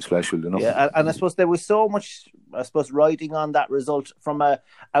be anything special, Yeah, and I suppose there was so much, riding on that result from a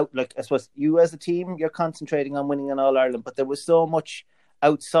outlook. I suppose you as a team, you're concentrating on winning an All-Ireland, but there was so much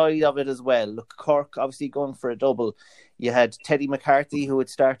outside of it as well. Look, Cork obviously going for a double. You had Teddy McCarthy, who had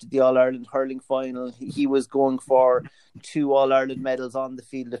started the All-Ireland hurling final. He was going for 2 All-Ireland medals on the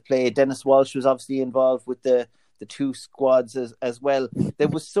field of play. Dennis Walsh was obviously involved with the 2 squads as well. There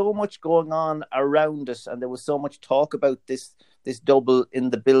was so much going on around it, and there was so much talk about this double in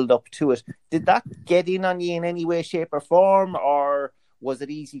the build-up to it. Did that get in on you in any way, shape or form, or was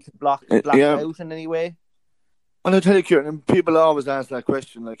it easy to block out in any way? Well, I tell you, Kieran, people always ask that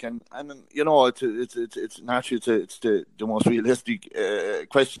question, it's naturally it's the most realistic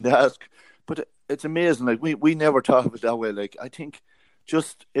question to ask, but it's amazing. We never thought of it that way. I think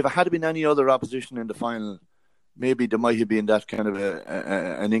just if it had been any other opposition in the final, maybe there might have been that kind of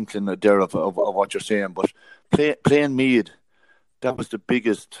an inkling there of what you're saying. But playing Meath, that was the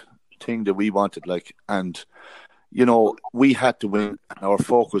biggest thing that we wanted. And we had to win. Our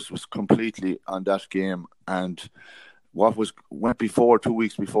focus was completely on that game. And what went before, 2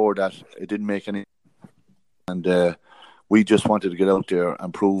 weeks before that, it didn't make any. And we just wanted to get out there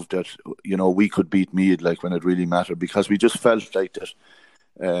and prove that we could beat Meath when it really mattered, because we just felt like that.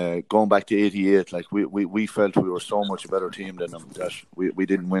 Going back to '88, we felt we were so much a better team than them that we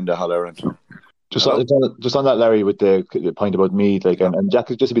didn't win the All-Ireland. Just on that, Larry, with the point about Meath, and Jack,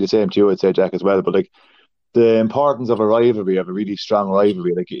 just to be the same to you, I'd say, Jack, as well. But the importance of a rivalry, of a really strong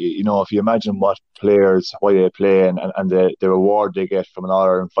rivalry, if you imagine what players, why they play, and the reward they get from an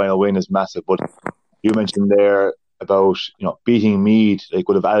All-Ireland final win is massive. But you mentioned there about beating Meath,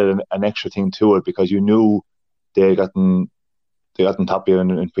 would have added an extra thing to it, because you knew they had gotten top you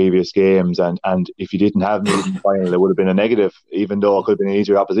in previous games, and if you didn't have Meath in the final, it would have been a negative, even though it could have been an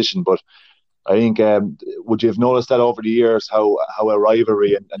easier opposition. But I think, would you have noticed that over the years, how a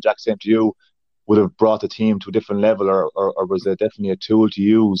rivalry, and Jack, same to you, would have brought the team to a different level, or was it definitely a tool to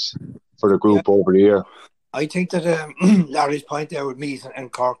use for the group over the year? I think that Larry's point there with Meath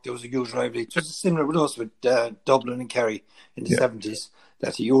and Cork, there was a huge rivalry. It was similar with us, with Dublin and Kerry in the 70s,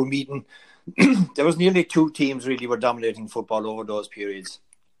 that you were meeting. There was nearly 2 teams really were dominating football over those periods.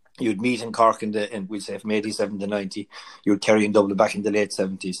 You'd Meath and Cork we'd say from 87 to 90. You'd Kerry and Dublin back in the late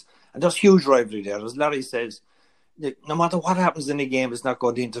 70s. And there's huge rivalry there. As Larry says, no matter what happens in the game, it's not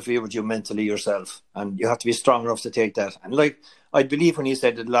going to interfere with you mentally yourself. And you have to be strong enough to take that. And I believe when he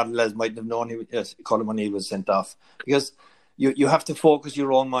said that a lot of lads mightn't have known Colin O'Neill was sent off. Because you have to focus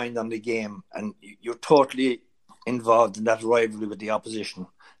your own mind on the game. And you're totally involved in that rivalry with the opposition,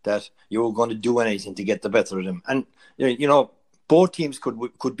 that you were going to do anything to get the better of them. And, both teams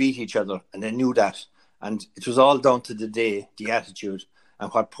could beat each other, and they knew that. And it was all down to the day, the attitude, and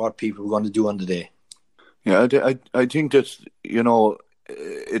what people were going to do on the day. Yeah, I think that,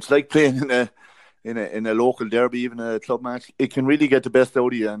 it's like playing in a local derby, even a club match. It can really get the best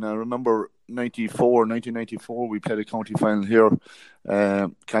out of you. And I remember 1994, we played a county final here.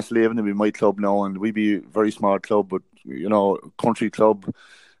 Castlehaven would be my club now, and we'd be a very small club, but, country club.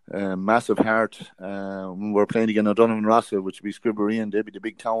 Massive heart. We were playing again O'Donovan and Rossa, which would be Skibbereen, and they'd be the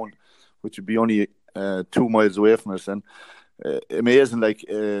big town, which would be only 2 miles away from us. And amazing,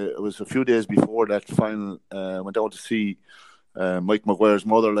 it was a few days before that final. Went out to see Mike Maguire's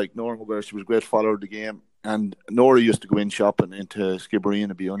mother, Nora Maguire. She was a great follower of the game, and Nora used to go in shopping into Skibbereen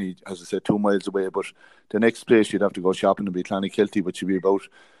and be only, as I said, 2 miles away. But the next place she'd have to go shopping would be Clonakilty, which would be about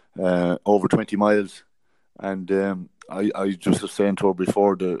over 20 miles. And I just was saying to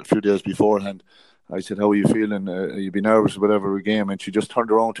her a few days beforehand, I said, how are you feeling? You be nervous or whatever a game? And she just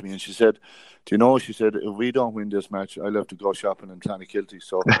turned around to me and she said, do you know, she said, if we don't win this match, I'll have to go shopping in Clonakilty.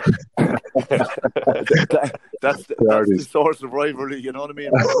 So that's the source of rivalry, you know what I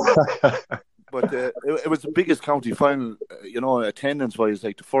mean? But it was the biggest county final, attendance-wise.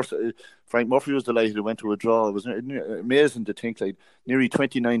 Like the first, Frank Murphy was delighted it went to a draw. It was amazing to think, like, nearly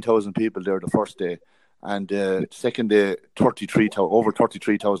 29,000 people there the first day. And second day, over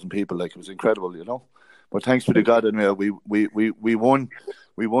 33,000 people. Like, it was incredible, you know. But thanks to the God, anyway, we won.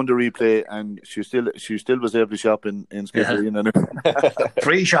 We won the replay, and she still was able to shop in Skibbereen.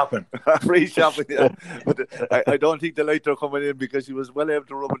 Free shopping. Free shopping, yeah. But I don't think the light are coming in because she was well able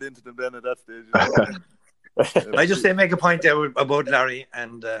to rub it into them then at that stage. You know? I just make a point there about Larry,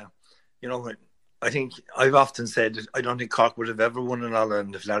 and I think I've often said that I don't think Cork would have ever won an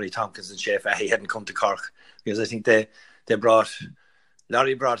All-Ireland if Larry Tompkins and Shea Fahey hadn't come to Cork, because I think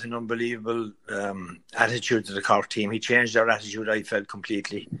Larry brought an unbelievable attitude to the Cork team. He changed their attitude, I felt,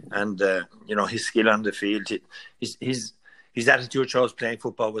 completely. And, his skill on the field, his attitude towards playing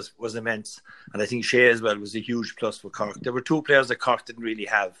football was immense. And I think Shea as well was a huge plus for Cork. There were two players that Cork didn't really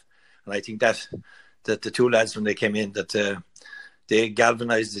have. And I think that the two lads, when they came in, that they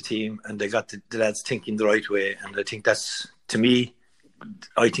galvanised the team and they got the lads thinking the right way. And I think that's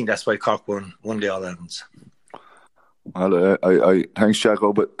why Cork won the All-Irelands. Well, I thanks,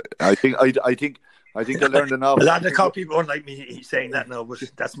 Jaco, but I think I learned enough. A lot of Cork people won't like me saying that now, but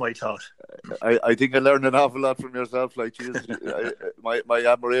that's my thought. I think I learned an awful lot from yourself. Like, my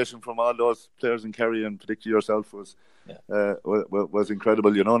admiration from all those players in Kerry, and particularly yourself, was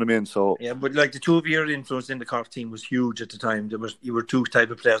incredible. You know what I mean? So yeah, but like the two of your influence in the Cork team was huge at the time. You were two type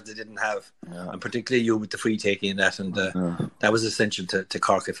of players they didn't have, and particularly you with the free taking and that, and that was essential to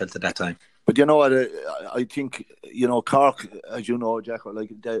Cork, I felt, at that time. But you know what? I think, Cork, as you know, Jack,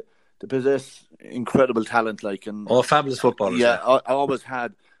 like they possess incredible talent, like, and fabulous footballers. Yeah, I always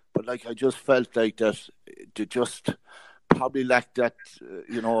had, but like I just felt like that they just probably lacked that,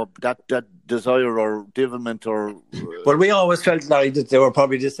 that desire or development or. Well, we always felt, Larry, that they were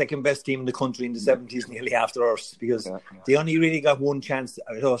probably the second best team in the country in the 70s, nearly after us, because they only really got one chance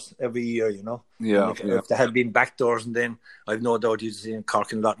at us every year, you know. Yeah. If there had been backdoors, and then I've no doubt you'd seen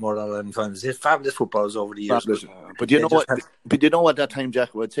Cork in a lot more than finals. They're fabulous footballers over the years. But you know what? But you know what? That time,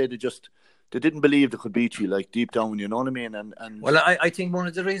 Jack, I'd say they didn't believe they could beat you, like, deep down, you know what I mean? And well, I think one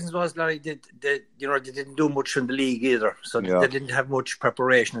of the reasons was, Larry, they didn't do much in the league either, so they didn't have much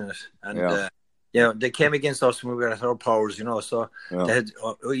preparation in it, and they came against us when we were at our powers, so they had,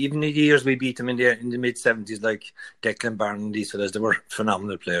 even the years we beat them in the mid 70s, like Declan Barron and these fellas, they were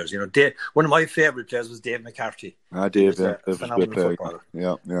phenomenal players. One of my favourite players was Dave McCarthy. Dave, phenomenal footballer.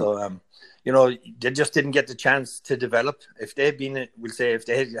 Yeah. So, they just didn't get the chance to develop. If they had been, if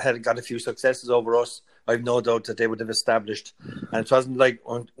they had got a few successes over us, I've no doubt that they would have established. And it wasn't like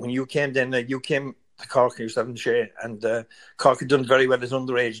when you came then, you came to Cork, yourself and Shea, and Cork had done very well as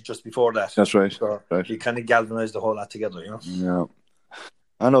underage just before that. That's right. So right. You kind of galvanised the whole lot together, Yeah.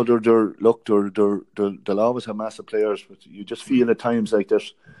 I know they'll always have massive players, but you just feel at times like that,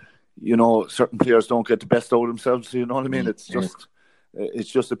 certain players don't get the best out of themselves, you know what I mean? It's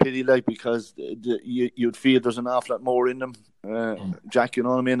just a pity, like, because you'd feel there's an awful lot more in them, Jack, you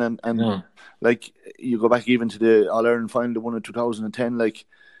know what I mean? And like, you go back even to the All-Ireland final, the one in 2010, like,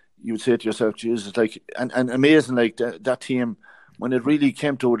 you would say to yourself, Jesus, like, and amazing, like, that team, when it really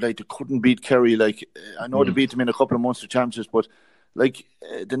came to it, like, they couldn't beat Kerry. Like, I know they beat them in a couple of Munster championships, but like,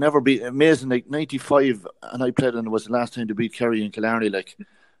 they never beat. Amazing, like, 95, and I played, and it was the last time to beat Kerry in Killarney, like.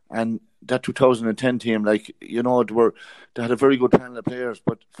 And that 2010 team, like, they had a very good panel of players,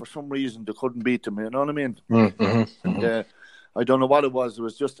 but for some reason they couldn't beat them. You know what I mean? Mm-hmm. And I don't know what it was. It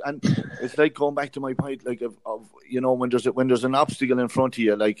was just, and it's like going back to my point, like, of when there's an obstacle in front of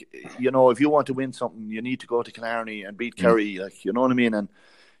you, like, if you want to win something, you need to go to Killarney and beat Kerry, like, you know what I mean? And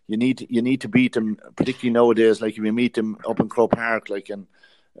you need to beat them, particularly nowadays. Like, if you meet them up in Croke Park, like, and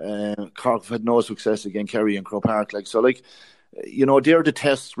Cork have had no success against Kerry in Croke Park, like, so, like. They're the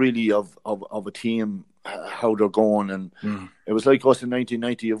tests really of a team, how they're going, and it was like us in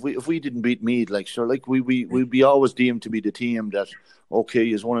 1990. If we didn't beat Meath, like, sure, like, we'd be always deemed to be the team that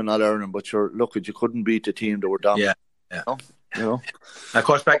is one in All-Ireland, but sure, look, you couldn't beat the team that were dominant. Yeah. Of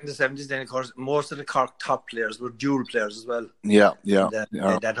course, back in the 70s, then, of course, most of the Cork top players were dual players as well. Yeah.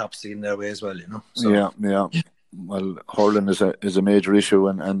 That obstacle in their way as well, So. Yeah. Well, hurling is a major issue,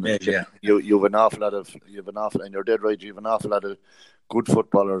 and you have an awful lot, and you're dead right. You have an awful lot of good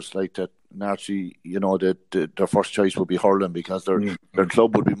footballers like that. Naturally, their first choice would be hurling because their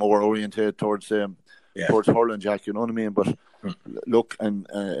club would be more oriented towards towards hurling, Jack. You know what I mean? But look, and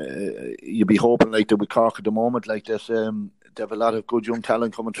you'd be hoping like that with Cork at the moment, like that. They have a lot of good young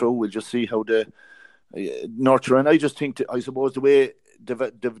talent coming through. We'll just see how the nurture. And I just think, I suppose, the way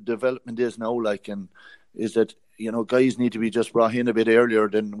development is now, like, and is that, you know, guys need to be just brought in a bit earlier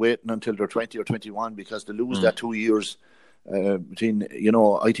than waiting until they're 20 or 21, because they lose that 2 years between, you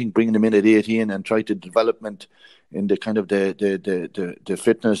know. I think bringing them in at 18 and try to development in the kind of the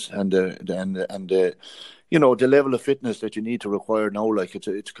fitness and the you know, the level of fitness that you need to require now. Like,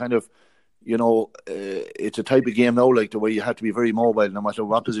 it's kind of, you know, it's a type of game now, like the way you have to be very mobile no matter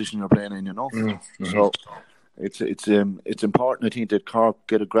what position you're playing in, you know. So it's important, I think, that Cork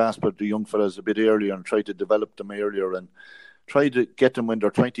get a grasp of the young fellas a bit earlier and try to develop them earlier and try to get them when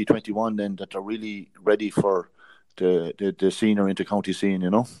they're 20, 21, then that they're really ready for the senior inter-county scene, you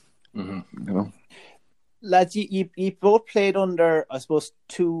know. You know. Lads, you both played under, I suppose,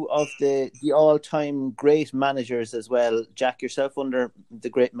 two of the all-time great managers as well. Jack, yourself under the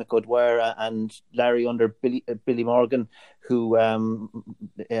great Mick O'Dwyer, and Larry under Billy Morgan, who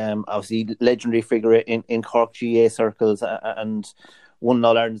obviously legendary figure in Cork GA circles, and won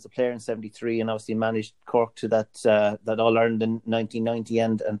All-Ireland as a player in 73, and obviously managed Cork to that All-Ireland in 1990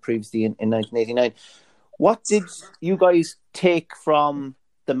 and previously in 1989. What did you guys take from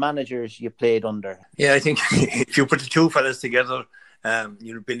the managers you played under? Yeah, I think if you put the two fellas together,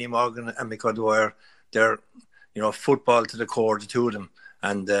 you know, Billy Morgan and Mick O'Dwyer, they're, you know, football to the core, the two of them,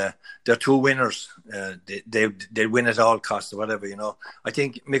 and they're two winners. They win at all costs or whatever, you know. I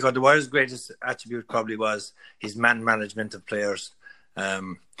think Mick O'Dwyer's greatest attribute probably was his man management of players.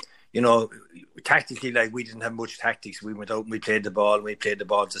 You know, tactically, like, we didn't have much tactics. We went out and we played the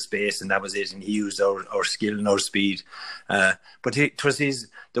ball to space, and that was it. And he used our skill and our speed. But it was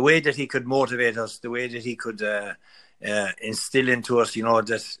the way that he could motivate us, the way that he could instill into us, you know,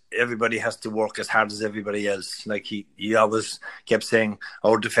 that everybody has to work as hard as everybody else. Like, he always kept saying,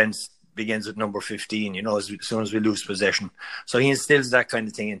 our defence begins at number 15, you know, as soon as we lose possession. So he instills that kind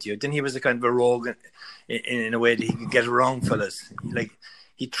of thing into you. Then he was a kind of a rogue in a way that he could get around fellas. Like,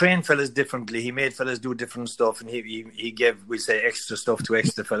 he trained fellas differently. He made fellas do different stuff, and he gave, we say, extra stuff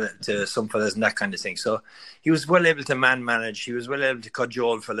to some fellas and that kind of thing. So he was well able to manage. He was well able to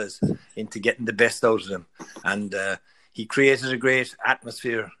cajole fellas into getting the best out of them, and he created a great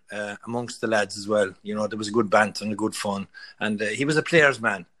atmosphere amongst the lads as well. You know, there was a good banter and a good fun, and he was a players'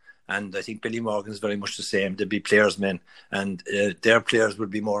 man. And I think Billy Morgan's very much the same. They'd be players' men, and their players would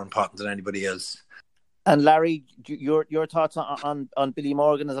be more important than anybody else. And Larry, your thoughts on Billy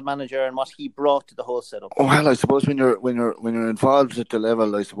Morgan as a manager and what he brought to the whole setup? Well, I suppose when you're involved at the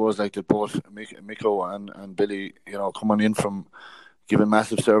level, I suppose, like the both Miko and Billy, you know, coming in from giving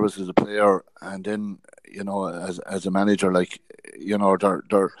massive service as a player, and then, you know, as a manager, like, you know,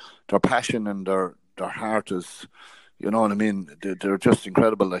 their passion and their heart is, you know what I mean, they're just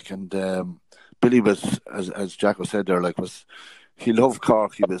incredible. Like, and Billy was, as Jacko said there, like, he loved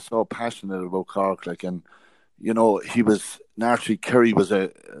Cork. He was so passionate about Cork, like, and, you know, he was naturally, Kerry was a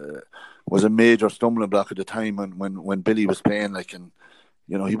major stumbling block at the time when Billy was playing, like, and,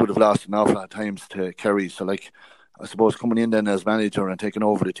 you know, he would have lost an awful lot of times to Kerry. So, like, I suppose coming in then as manager and taking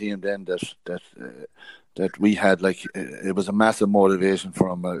over the team then that we had, like, it was a massive motivation for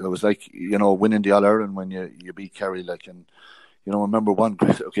him. It was like, you know, winning the All-Ireland when you beat Kerry, like, and, you know, I remember one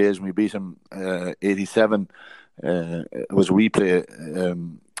great occasion we beat him 87. It was a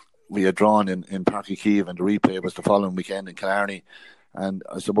replay. We had drawn in Páirc Uí Chaoimh, and the replay was the following weekend in Killarney. And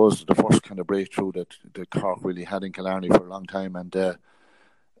I suppose the first kind of breakthrough that Cork really had in Killarney for a long time. And I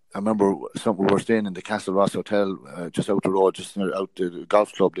remember we were staying in the Castle Ross Hotel just out the road, just out the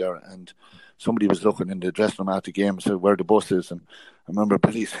golf club there, and somebody was looking in the dressing room after the game and said where the bus is. And I remember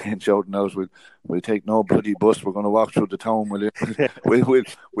Billy saying, shouting out, we'll take no bloody bus, we're going to walk through the town, we'll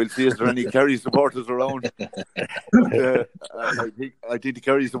see is there any Kerry supporters around. I think the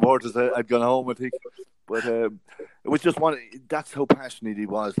Kerry supporters had gone home, I think. But it was just that's how passionate he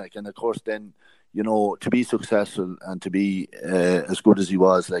was, like, and of course then, you know, to be successful and to be as good as he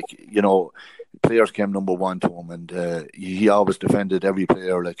was, like, you know, players came number one to him, and he always defended every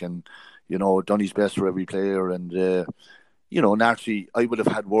player, like, and, you know, done his best for every player. And, you know, naturally, I would have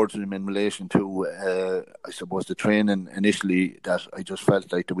had words with him in relation to, I suppose, the training initially, that I just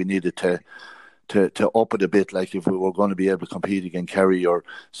felt like that we needed to up it a bit, like, if we were going to be able to compete against Kerry, or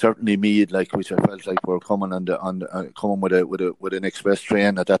certainly Meath, like, which I felt like were coming coming with an express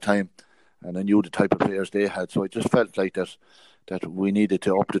train at that time, and I knew the type of players they had, so I just felt like that we needed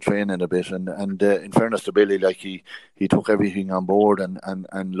to up the training a bit. And in fairness to Billy, like, he took everything on board,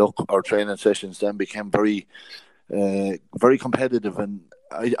 and look, our training sessions then became very competitive, and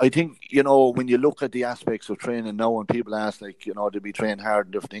I think, when you look at the aspects of training now, and people ask, like, to be trained hard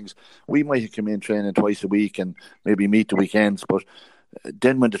and different things, we might have come in training twice a week and maybe meet the weekends, but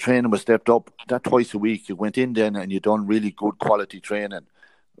then when the training was stepped up, that twice a week, you went in then and you done really good quality training.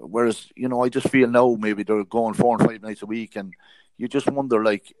 Whereas, I just feel now maybe they're going 4 and 5 nights a week, and you just wonder,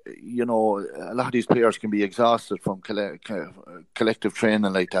 like, a lot of these players can be exhausted from collective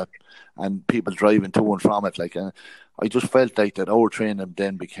training like that, and people driving to and from it. Like, I just felt like that our training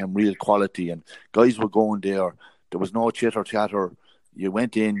then became real quality, and guys were going there. There was no chitter chatter. You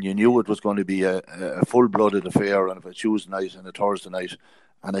went in, you knew it was going to be a full-blooded affair on a Tuesday night and a Thursday night.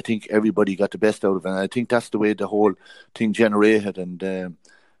 And I think everybody got the best out of it. And I think that's the way the whole thing generated. And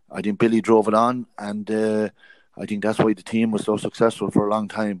I think Billy drove it on. And I think that's why the team was so successful for a long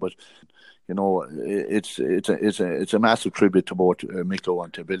time. But, it's a massive tribute to both Mikko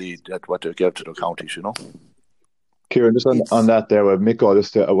and to Billy, that what they gave to their counties, Kieran, just on that there with Mikko,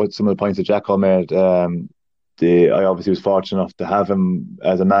 just what some of the points that Jacko made, I obviously was fortunate enough to have him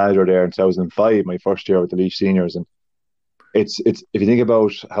as a manager there in 2005, my first year with the Laois Seniors, and it's if you think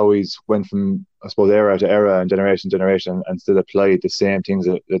about how he's went from, I suppose, era to era and generation to generation, and still applied the same things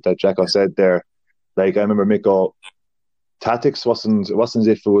that Jacko said there. Like, I remember Mikko, tactics wasn't as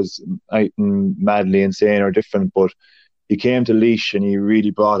if it was madly insane or different, but he came to Laois and he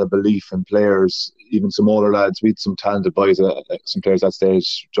really brought a belief in players, even some older lads. We had some talented boys, some players at that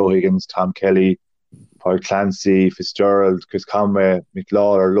stage: Joe Higgins, Tom Kelly, Paul Clancy, Fitzgerald, Chris Conway,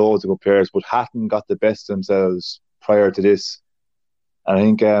 McLawler, loads of good players, but hadn't got the best of themselves prior to this. And I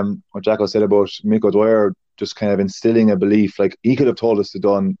think what Jacko said about Mikko Dwyer just kind of instilling a belief, like, he could have told us to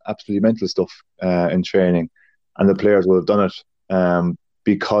done absolutely mental stuff in training, and the players would have done it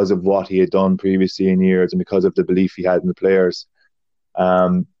because of what he had done previously in years and because of the belief he had in the players.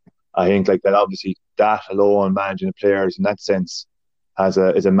 I think, like, that obviously that alone, managing the players in that sense, is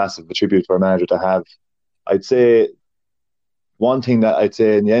a massive tribute for a manager to have. I'd say one thing that I'd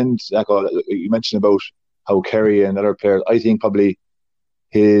say in the end, Jacko, you mentioned about how Kerry and other players, I think probably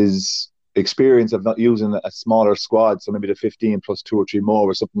his experience of not using a smaller squad, so maybe the 15 plus 2 or 3 more,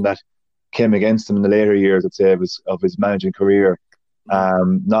 was something that came against him in the later years, I'd say, of his managing career.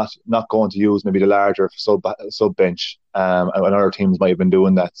 Not going to use maybe the larger sub bench, and other teams might have been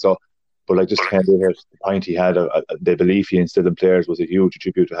doing that. So, but like, just kind of the point he had, the belief he instilled in players, was a huge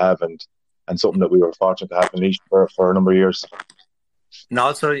tribute to have, and something that we were fortunate to have in Laois for a number of years. And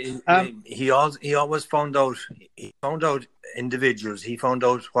also, he always found out individuals. He found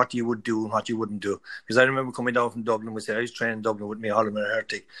out what you would do and what you wouldn't do. Because I remember coming down from Dublin. We said I was training in Dublin with me, Holloman and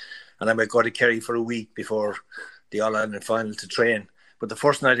Hertig, and I might go to Kerry for a week before the All-Ireland final to train. But the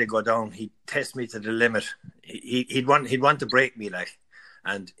first night I go down, he'd test me to the limit. He'd want to break me, like,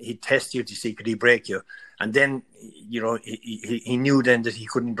 and he'd test you to see could he break you. And then, he knew then that he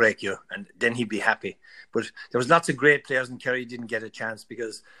couldn't break you, and then he'd be happy. But there was lots of great players in Kerry didn't get a chance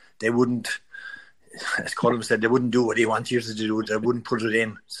because they wouldn't, as Colm said, they wouldn't do what he wanted you to do. They wouldn't put it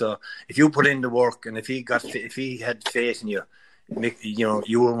in. So if you put in the work, and if he had faith in you,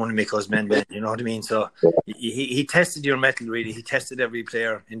 you were one of Mikko's men, you know what I mean? So he tested your mettle, really. He tested every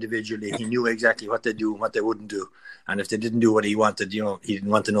player individually. He knew exactly what they do and what they wouldn't do. And if they didn't do what he wanted, he didn't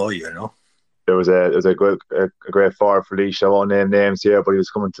want to know you, There was a great forward for Laois. I won't name names here, but he was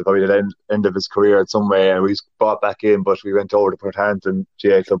coming to probably the end of his career in some way, and we was brought back in, but we went over to Porthampton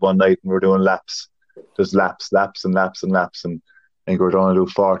GA Club one night and we were doing laps, just laps and laps and laps, and I think we were trying to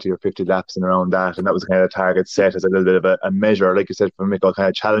do 40 or 50 laps and around that, and that was kind of a target set as a little bit of a measure, like you said, for Mikko, kind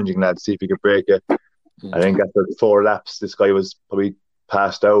of challenging that to see if he could break it. I think after 4 laps, this guy was probably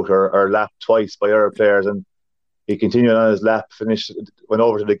passed out or lapped twice by other players, and he continued on his lap, finished, went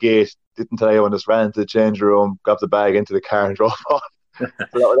over to the gate, didn't tell anyone, just ran to the change room, got the bag into the car and drove off. So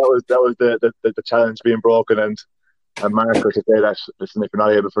that was the challenge being broken, and marker to say that, listen, if you're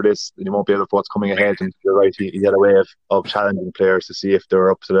not able for this, then you won't be able for what's coming ahead. And you're right, he had a way of challenging players to see if they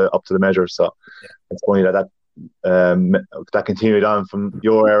were up to the measure. So it's funny that continued on from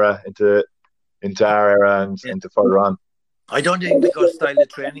your era into our era and into further on. I don't think Mikko's style of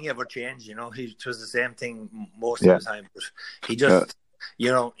training ever changed. It was the same thing most of the time. But he just,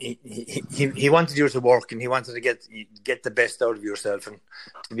 he wanted you to work, and he wanted to get the best out of yourself, and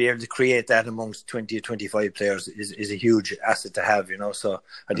to be able to create that amongst 20 or 25 players is a huge asset to have. So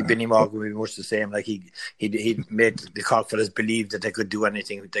I think Benny Morgan would be much the same. Like he made the Cork fellas believe that they could do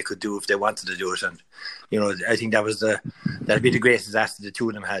anything they could do if they wanted to do it, and I think that'd be the greatest asset the two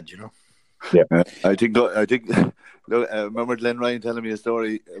of them had. Yeah, I think. Look, I remember Glenn Ryan telling me a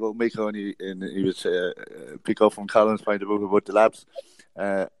story about Mikko, and he was pick up from Colin's point about the laps.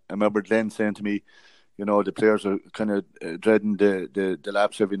 I remember Glenn saying to me, the players are kind of dreading the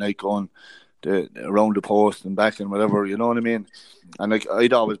laps every night going around the post and back and whatever, you know what I mean? And like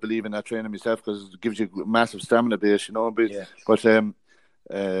I'd always believe in that training myself because it gives you a massive stamina base, But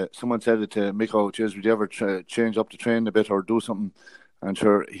someone said it to Mick, "Cheers, would you ever change up the training a bit or do something?" And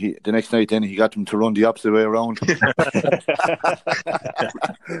sure, the next night then he got them to run the opposite way around.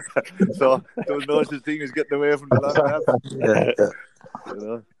 So there was no such thing as getting away from the long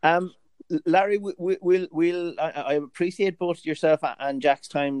laps. Larry, I appreciate both yourself and Jack's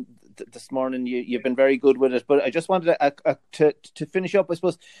time this morning. You've been very good with it, but I just wanted to finish up. I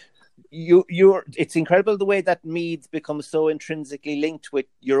suppose it's incredible the way that Meath becomes so intrinsically linked with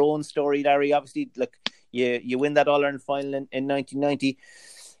your own story, Larry. Obviously, like you win that All-Ireland final in 1990.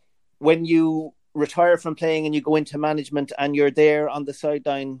 When you retire from playing and you go into management and you're there on the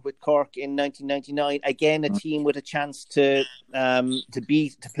sideline with Cork in 1999, again a team with a chance to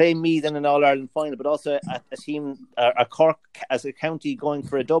play Meath in an All-Ireland final, but also a team, a Cork as a county going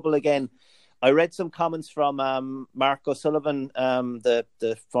for a double again. I read some comments from Mark O'Sullivan,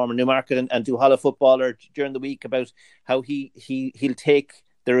 the former Newmarket and Duhallow footballer, during the week about how he'll take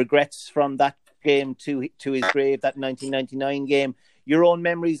the regrets from that game to his grave, that 1999 game. Your own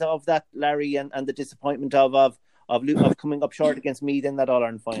memories of that, Larry, and the disappointment of coming up short against Meath in that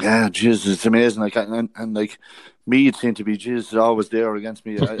All-Ireland final. Yeah, jeez, it's amazing. And Meath seemed to be always there against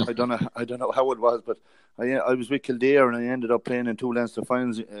me. I don't know how it was, but I was with Kildare and I ended up playing in two Leinster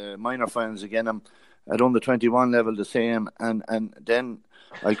finals, minor finals again. I'm at under 21 level the same, and then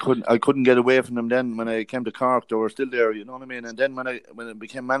I couldn't get away from them. Then when I came to Cork, they were still there. You know what I mean? And then when I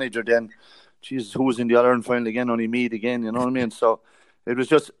became manager, then, Jesus, who was in the All-Ireland final again? Only Meath again. You know what I mean? So it was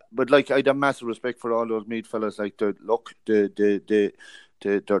just, but like I'd have massive respect for all those Meath fellas. Like they're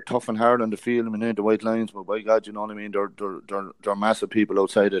tough and hard on the field. I mean, the white lines, but by God, you know what I mean. They're massive people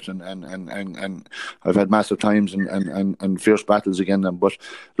outside it, and I've had massive times and fierce battles against them. But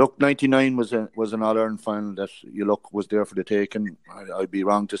look, 99 was an All-Ireland final that was there for the taking. I'd be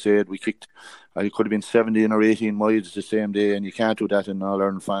wrong to say it. We kicked. I could have been 17 or 18 miles the same day, and you can't do that in an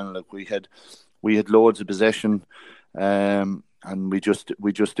All-Ireland final. Like we had loads of possession, and we just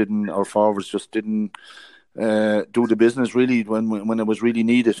didn't. Our forwards just didn't do the business really when it was really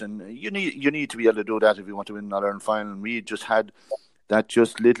needed, and you need to be able to do that if you want to win an All-Ireland final. And we just had that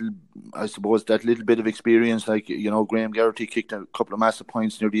little bit of experience. Like Graham Geraghty kicked a couple of massive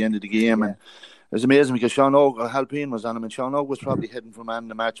points near the end of the game, and it was amazing because Sean Og, Halpine was on him, and Sean Og was probably heading for man in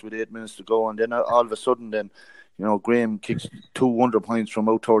the match with 8 minutes to go, and then all of a sudden, Graham kicks 2 wonder points from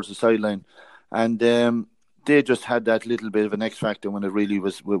out towards the sideline, and they just had that little bit of an X factor when it really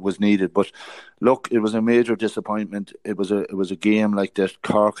was needed. But look, it was a major disappointment. It was a game like that.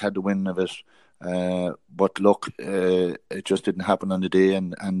 Cork had the win of it, but look, it just didn't happen on the day,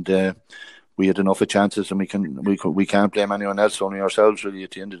 and we had enough of chances, and we can't blame anyone else, only ourselves really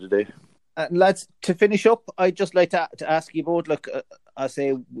at the end of the day. Lads, to finish up, I'd just like to ask you both. Look, I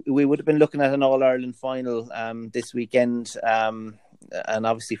say we would have been looking at an All-Ireland final this weekend. And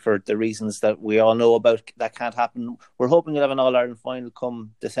obviously for the reasons that we all know about, that can't happen. We're hoping we'll have an All-Ireland final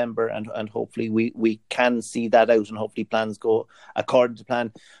come December, and hopefully we can see that out, and hopefully plans go according to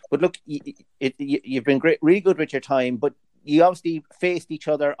plan. But look, you've been great, really good with your time, but you obviously faced each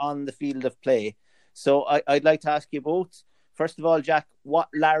other on the field of play. So I'd like to ask you both, first of all, Jack, what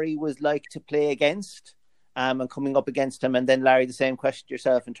Larry was like to play against, and coming up against him, and then Larry, the same question to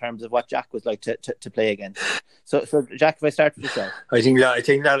yourself in terms of what Jack was like to play against. So Jack, if I start with yourself. I think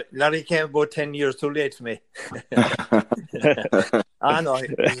Larry came about 10 years too late for me. No,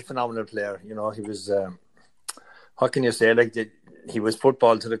 he was a phenomenal player. He was, what can you say, he was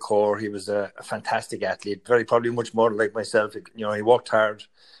football to the core. He was a fantastic athlete, probably much more like myself. He worked hard.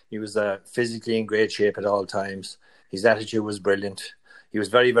 He was physically in great shape at all times. His attitude was brilliant. He was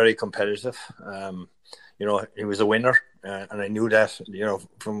very, very competitive. He was a winner, and I knew that,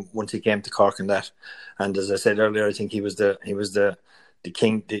 from once he came to Cork and that. And as I said earlier, I think he was the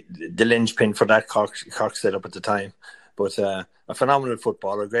king, the linchpin for that Cork setup at the time. But a phenomenal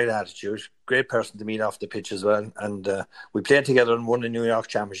footballer, great attitude, great person to meet off the pitch as well. And we played together and won the New York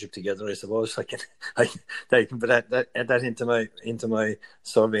Championship together, I suppose. I can put that into my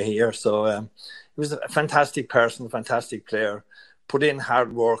survey here. So he was a fantastic person, fantastic player. Put in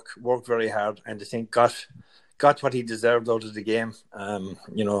hard work, worked very hard, and I think got what he deserved out of the game.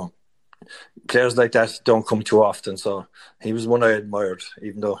 Players like that don't come too often, so he was one I admired,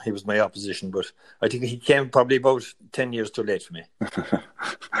 even though he was my opposition. But I think he came probably about 10 years too late for me.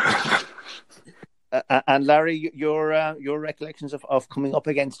 And Larry, your recollections of coming up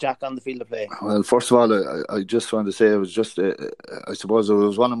against Jack on the field of play? Well, first of all, I just want to say it was just, I suppose it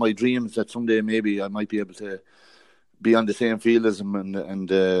was one of my dreams that someday maybe I might be able to be on the same field as him, and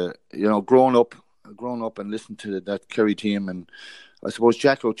you know, growing up and listening to that Kerry team, and I suppose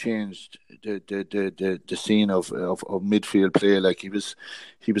Jacko changed the scene of midfield play. Like he was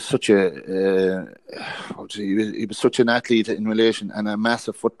such he was such an athlete in relation, and a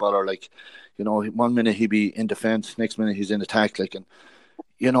massive footballer. Like, you know, one minute he'd be in defence, next minute he's in attack. Like, and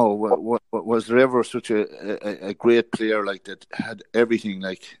you know, was there ever such a great player like that, had everything,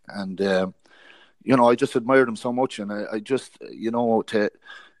 like, and you know, I just admired him so much, and I just, you know, to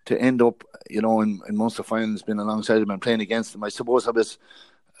end up, you know, in Munster finals, being alongside him and playing against him, I suppose I was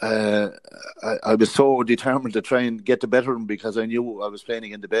so determined to try and get the better of him, because I knew I was playing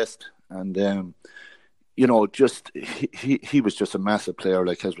against the best, and you know, just he was just a massive player,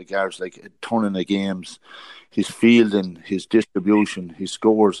 like, as regards like turning the games, his fielding, his distribution, his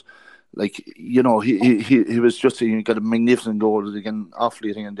scores. Like, you know, he was just, he got a magnificent goal again,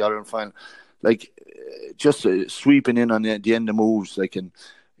 awfully, I think, in the Ireland final. Like, just sweeping in on the end of moves, like, and,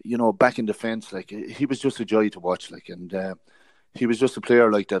 you know, back in defence, like, he was just a joy to watch, like, and he was just a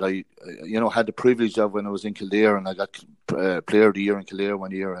player like that. I, you know, had the privilege of when I was in Kildare, and I got Player of the Year in Kildare one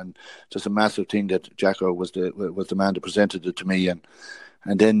year, and just a massive thing that Jacko was the man that presented it to me, and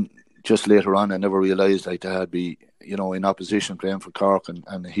then just later on, I never realised like that I'd be, you know, in opposition playing for Cork,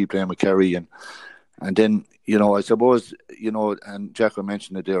 and he playing with Kerry, and then, you know, I suppose, you know, and Jacko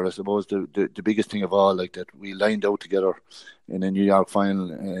mentioned it there, I suppose the biggest thing of all, like, that we lined out together in a New York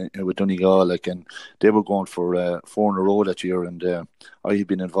final with Donegal, like, and they were going for 4 in a row that year, and I had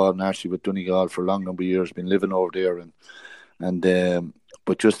been involved naturally with Donegal for a long number of years, been living over there, and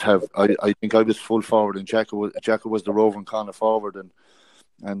but just I think I was full forward, and Jacko was the roving corner forward,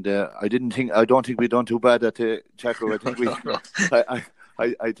 and I don't think we done too bad at Jacko. I think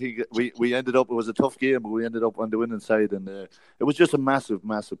I think we ended up, it was a tough game, but we ended up on the winning side, and it was just a massive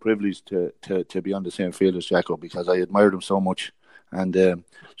privilege to be on the same field as Jacko, because I admired him so much, and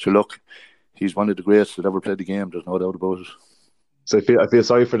so look, he's one of the greats that ever played the game, there's no doubt about it. So I feel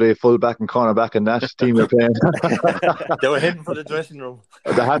sorry for the full back and corner back in that team they're playing. They were heading for the dressing room.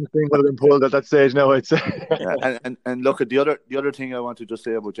 The hamstring would have been pulled at that stage now, I'd say. And look, at the other thing I want to just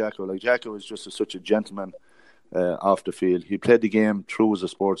say about Jacko, like, Jacko is just such a gentleman off the field. He played the game through as a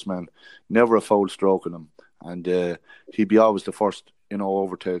sportsman, never a foul stroke in him, and he'd be always the first, you know,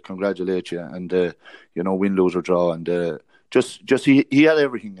 over to congratulate you, and you know, win, lose or draw, and just he had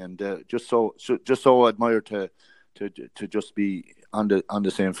everything, and just so admired to just be on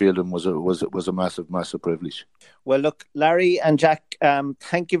the same field, and was a massive privilege. Well, look, Larry and Jack,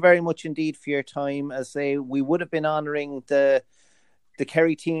 thank you very much indeed for your time. As I say, we would have been honouring the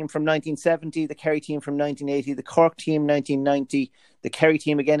Kerry team from 1970, the Kerry team from 1980, the Cork team 1990, the Kerry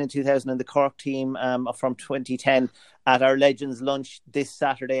team again in 2000, and the Cork team from 2010 at our Legends Lunch this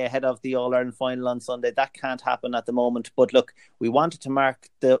Saturday ahead of the All-Ireland final on Sunday. That can't happen at the moment, but look, we wanted to mark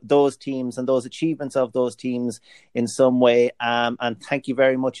those teams and those achievements of those teams in some way, and thank you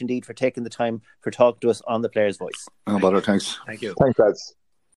very much indeed for taking the time for talking to us on the Players' Voice. No bother, thanks. Thank you. Thanks, lads.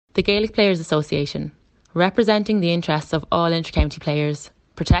 The Gaelic Players Association, representing the interests of all inter-county players,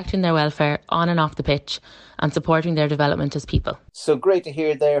 protecting their welfare on and off the pitch, and supporting their development as people. So great to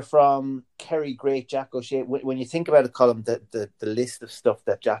hear there from Kerry great Jack O'Shea. When you think about it, Colm, the list of stuff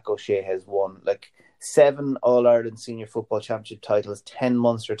that Jack O'Shea has won, like 7 All-Ireland Senior Football Championship titles, 10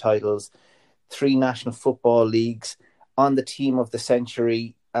 Munster titles, 3 National Football Leagues, on the team of the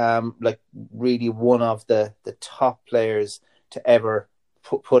century, like really one of the top players to ever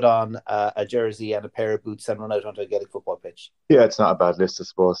put on a jersey and a pair of boots and run out onto a Gaelic football pitch. Yeah, it's not a bad list, I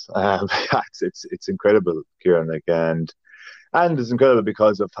suppose. It's incredible, Kieran, like, and it's incredible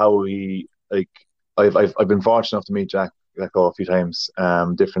because of how he, like, I've been fortunate enough to meet Jack a few times,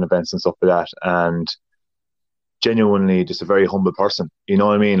 different events and stuff like that, and genuinely just a very humble person. You know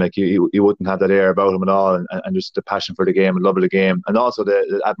what I mean? Like, you wouldn't have that air about him at all, and just the passion for the game and love of the game, and also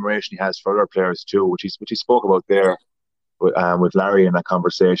the admiration he has for other players too, which he spoke about there with Larry in that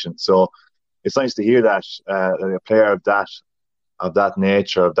conversation. So it's nice to hear that a player of that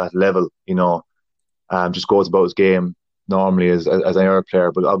nature, of that level, you know, just goes about his game normally as any other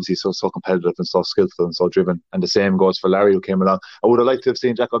player, but obviously so competitive and so skillful and so driven. And the same goes for Larry, who came along. I would have liked to have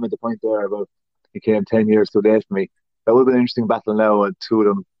seen Jack. I made the point there about he came 10 years too late for me. That would have been an interesting battle now with two of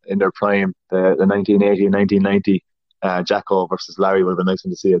them in their prime, the 1980 and 1990 Jacko versus Larry. Would have been nice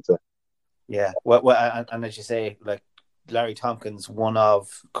to see it. Yeah, well, and as you say, like, Larry Tompkins, one of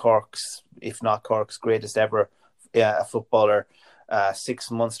Cork's, if not Cork's greatest ever footballer,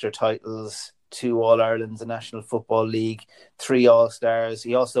 6 Munster titles, 2 All-Irelands, a National Football League, 3 All-Stars.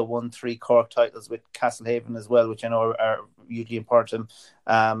 He also won 3 Cork titles with Castlehaven as well, which I know are hugely important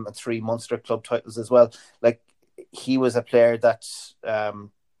to him, and 3 Munster club titles as well. Like, he was a player that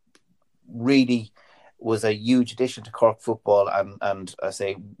really was a huge addition to Cork football, and I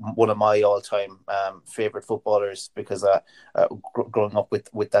say one of my all-time favourite footballers, because growing up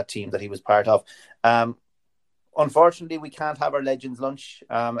with that team that he was part of. Unfortunately, we can't have our Legends Lunch.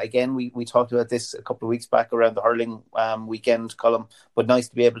 Again, we talked about this a couple of weeks back around the hurling weekend column, but nice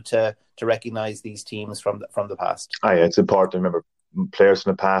to be able to recognise these teams from the past. Yeah, it's important to remember players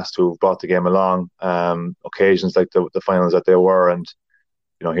from the past who brought the game along, occasions like the finals that they were, and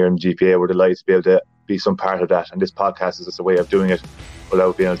here in the GPA we're delighted to be able to be some part of that, and this podcast is just a way of doing it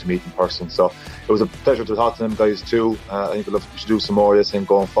without being able to meet in person. So it was a pleasure to talk to them guys too. I think we should do some more of this thing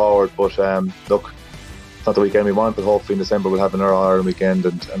going forward, but look, it's not the weekend we want, but hopefully in December we'll have another All-Ireland weekend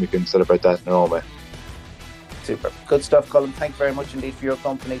and we can celebrate that in our own way. Super. Good stuff, Colin. Thanks very much indeed for your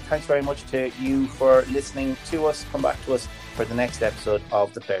company. Thanks very much to you for listening to us. Come back to us for the next episode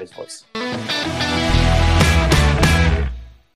of The Player's Voice.